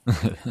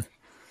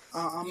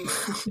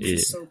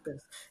just so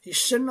pissed. He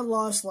shouldn't have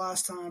lost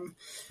last time.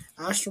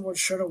 Astroworld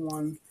should have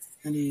won,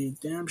 and he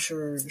damn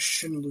sure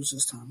shouldn't lose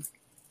this time.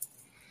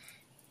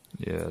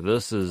 Yeah,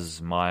 this is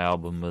my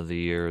album of the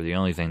year. The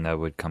only thing that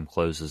would come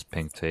close is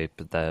Pink Tape,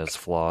 but that has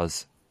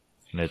flaws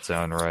in its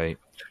own right.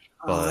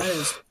 But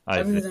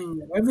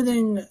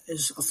everything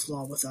is a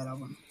flaw with that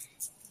album.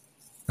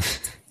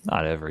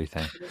 Not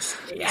everything.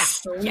 It is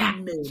so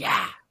mid.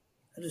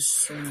 It is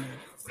so mid.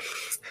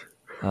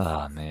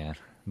 Oh, man.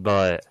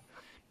 But,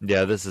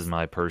 yeah, this is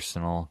my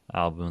personal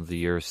album of the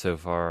year so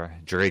far.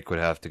 Drake would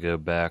have to go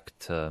back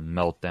to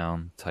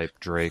Meltdown-type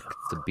Drake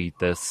to beat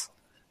this.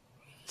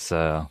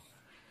 So,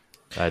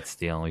 that's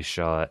the only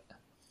shot.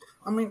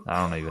 I mean,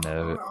 I don't even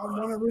know I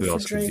want to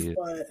root for Drake,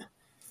 but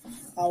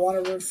I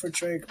want to root for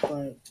Drake,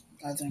 but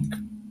I think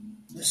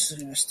this is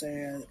going to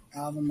stay at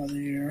album of the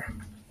year.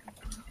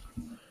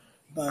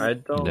 But I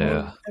don't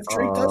know. If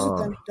Drake does it,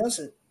 then he does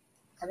it.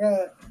 I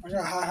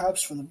got high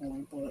hopes for the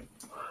boy, but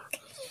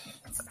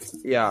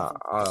yeah.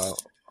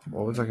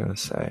 What was I gonna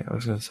say? I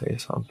was gonna say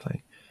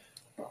something.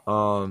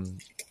 I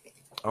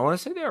want to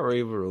say they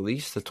already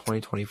released the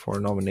 2024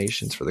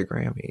 nominations for the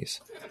Grammys.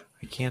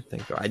 I can't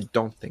think. I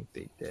don't think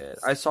they did.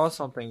 I saw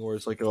something where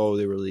it's like, oh,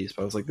 they released,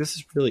 but I was like, this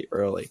is really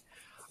early.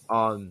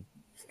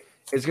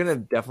 It's gonna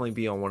definitely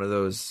be on one of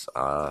those.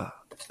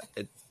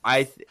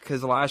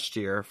 Because last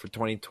year for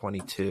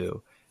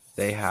 2022,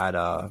 they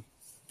had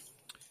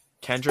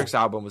Kendrick's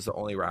album was the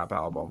only rap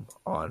album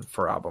on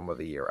for album of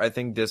the year. I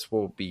think this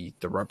will be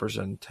the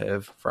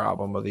representative for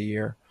album of the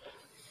year.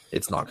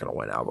 It's not going to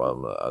win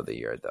album of the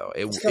year though.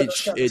 It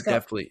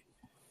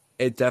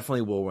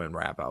definitely will win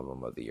rap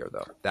album of the year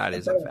though. That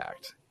is a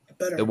fact.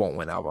 It won't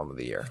win album of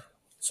the year.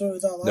 So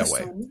that last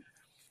time,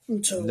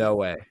 no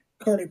way.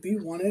 Cardi B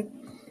won it.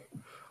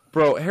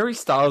 Bro, Harry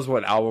Styles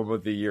won album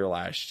of the year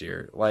last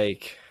year.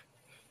 Like,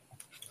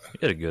 he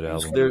had a good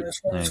album.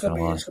 It's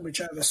gonna be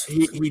Travis.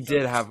 He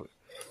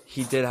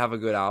did have a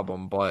good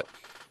album, but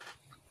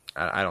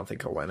I don't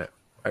think he'll win it.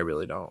 I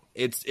really don't.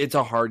 It's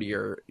a hard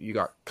year. You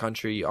got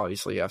country,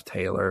 obviously you have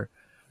Taylor.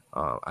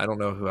 I don't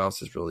know who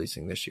else is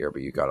releasing this year,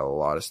 but you got a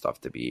lot of stuff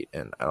to beat,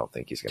 and I don't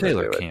think he's going to do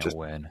it. Taylor can't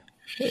win.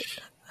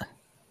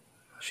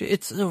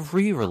 It's a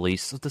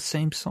re-release of the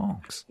same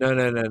songs.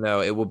 No.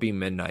 It will be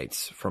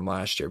Midnight's from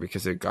last year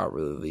because it got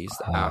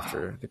released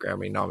after the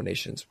Grammy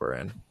nominations were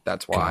in.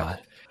 That's why. God.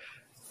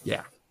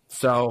 Yeah.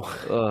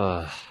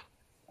 So,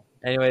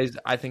 anyways,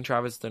 I think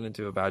Travis didn't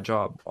do a bad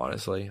job,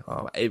 honestly.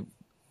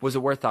 Was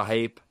it worth the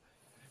hype?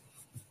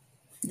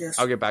 Yes.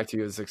 I'll get back to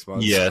you in 6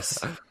 months. Yes.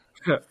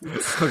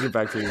 I'll get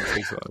back to you in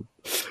 6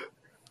 months.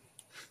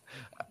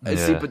 Yeah.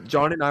 See, but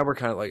John and I were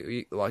kind of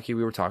like lucky.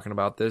 We were talking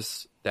about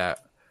this, that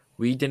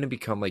we didn't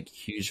become like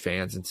huge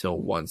fans until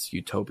once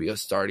Utopia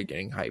started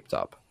getting hyped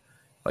up.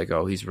 Like,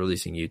 oh, he's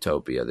releasing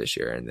Utopia this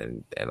year, and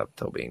then end up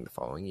still being the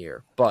following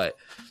year. But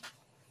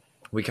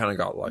we kind of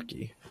got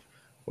lucky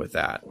with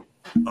that.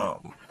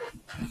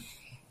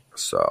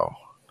 So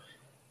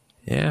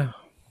yeah.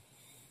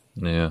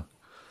 Yeah.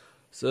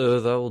 So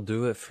that will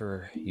do it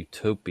for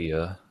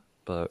Utopia.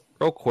 But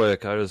real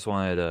quick, I just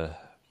wanted to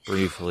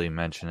briefly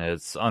mention it.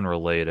 It's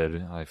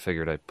unrelated. I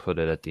figured I'd put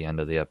it at the end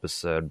of the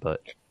episode,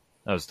 but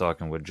I was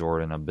talking with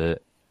Jordan a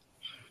bit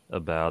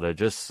about it.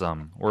 Just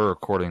we're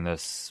recording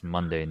this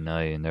Monday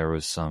night, and there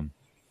was some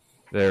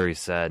very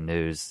sad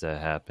news that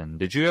happened.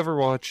 Did you ever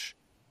watch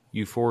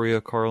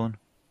Euphoria, Carlin?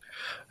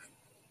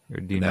 Or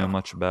do you know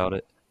much about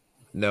it?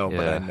 No,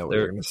 but I know what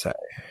you're going to say.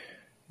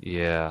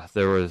 Yeah,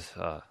 there was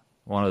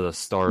one of the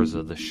stars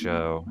of the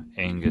show,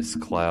 Angus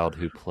Cloud,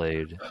 who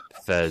played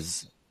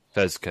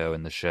Fezco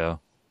in the show.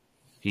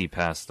 He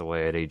passed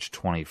away at age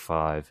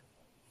 25,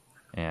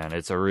 and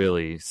it's a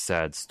really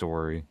sad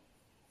story.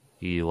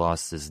 He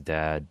lost his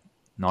dad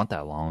not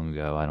that long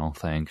ago, I don't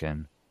think,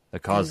 and the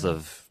cause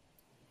of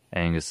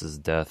Angus's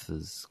death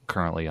is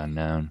currently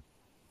unknown,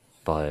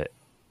 but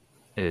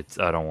I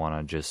don't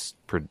want to just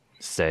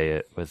say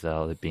it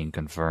without it being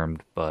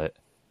confirmed, but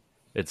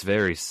it's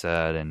very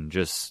sad. And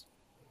just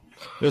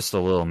a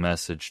little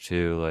message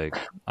too, like,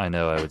 I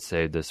know I would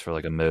save this for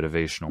like a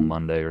motivational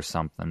Monday or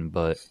something,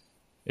 but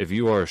if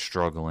you are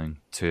struggling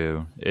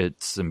too,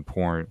 it's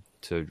important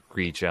to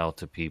reach out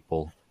to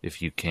people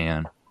if you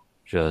can,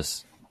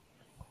 just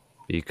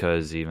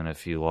because even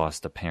if you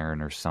lost a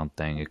parent or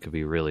something, it could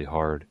be really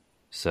hard.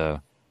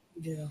 So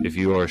if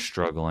you are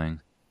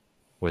struggling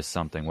with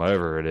something,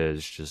 whatever it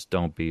is, just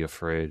don't be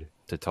afraid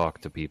to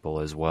talk to people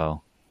as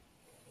well.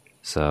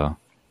 So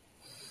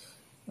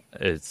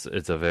it's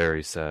a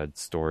very sad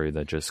story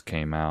that just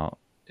came out.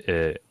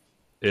 I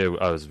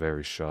was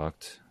very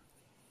shocked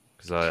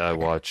because I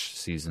watched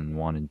season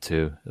 1 and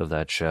 2 of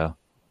that show.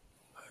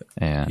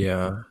 And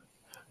yeah,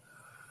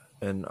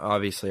 and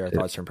obviously our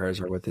thoughts and prayers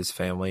are with his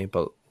family,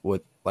 but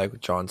with, like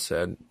John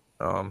said,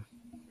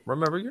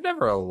 remember, you're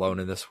never alone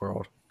in this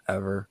world,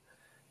 ever.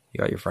 You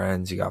got your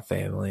friends, you got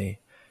family,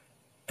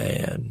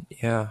 and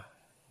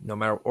no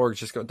matter, or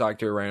just go talk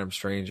to a random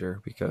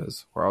stranger,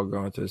 because we're all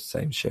going through the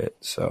same shit.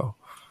 So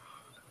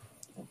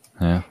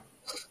yeah,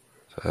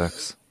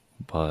 facts.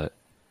 But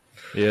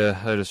yeah,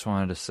 I just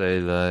wanted to say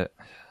that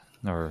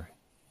our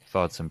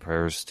thoughts and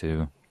prayers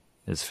to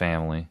his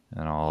family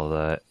and all of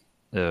that.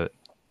 It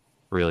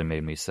really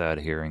made me sad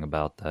hearing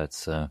about that,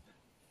 so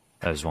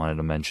I just wanted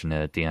to mention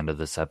it at the end of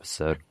this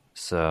episode.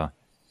 So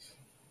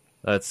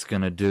that's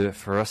going to do it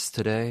for us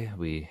today.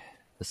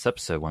 This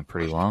episode went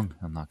pretty long,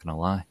 I'm not going to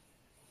lie,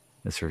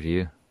 this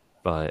review.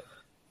 But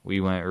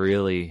we went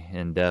really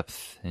in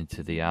depth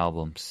into the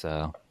album,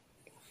 so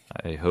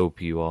I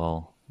hope you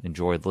all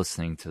enjoyed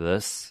listening to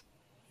this.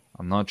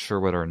 I'm not sure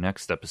what our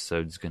next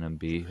episode's going to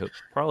be. It'll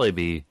probably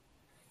be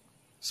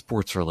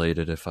sports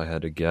related if I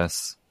had to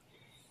guess.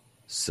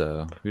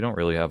 So we don't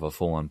really have a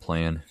full-on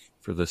plan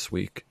for this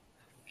week,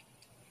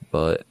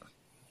 but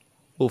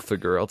we'll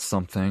figure out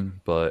something.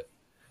 But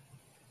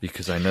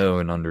because I know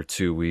in under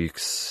 2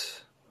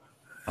 weeks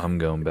I'm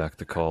going back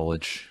to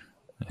college.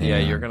 Yeah,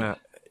 you're gonna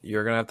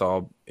have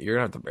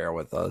to bear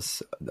with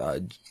us.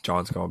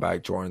 John's going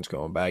back, Jordan's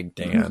going back,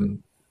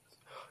 Dan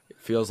it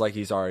feels like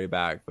he's already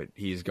back, but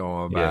he's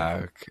going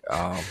back.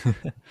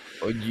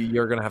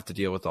 You're gonna have to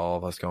deal with all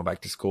of us going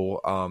back to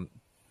school.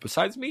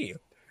 Besides me,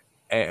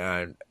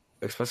 and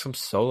expect some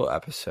solo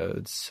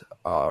episodes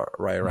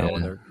right around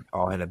when they're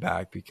all headed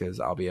back, because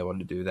I'll be able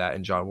to do that,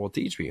 and John will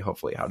teach me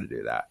hopefully how to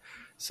do that.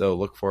 So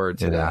look forward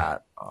to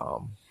that.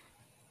 A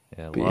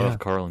lot of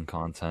Carlin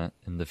content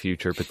in the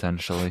future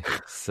potentially,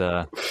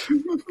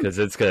 because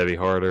it's gonna be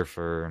harder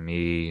for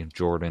me,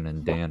 Jordan,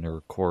 and Dan to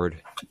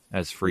record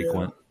as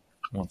frequent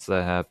once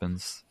that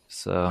happens.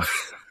 So,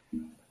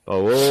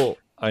 but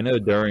I know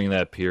during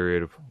that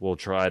period we'll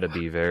try to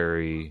be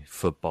very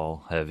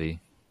football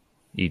heavy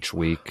each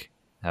week,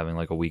 having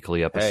like a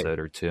weekly episode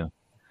or two.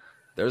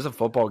 There's a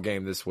football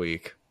game this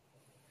week.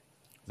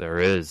 There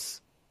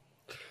is.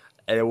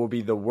 And it will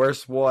be the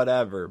worst one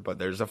ever, but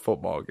there's a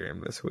football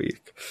game this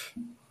week.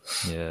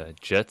 Yeah,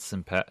 Jets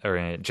and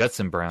Browns. Jets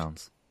and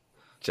Browns.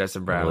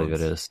 I believe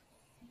it is.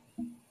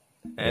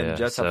 And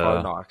Jets have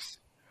Hard Knocks.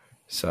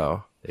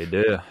 So they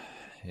do.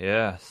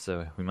 Yeah,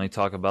 so we might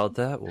talk about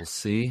that. We'll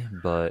see,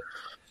 but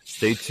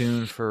stay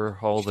tuned for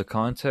all the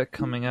content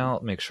coming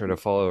out. Make sure to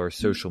follow our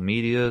social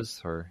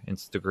medias, our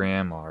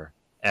Instagram, our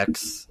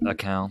X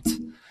account,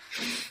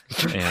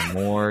 and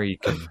more. You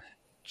can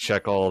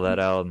check all that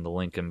out in the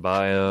link in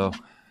bio.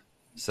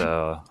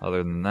 So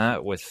other than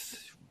that,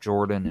 with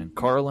Jordan and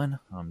Carlin,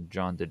 I'm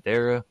John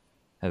Dodera.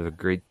 Have a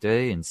great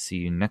day and see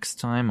you next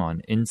time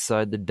on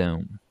Inside the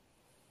Dome.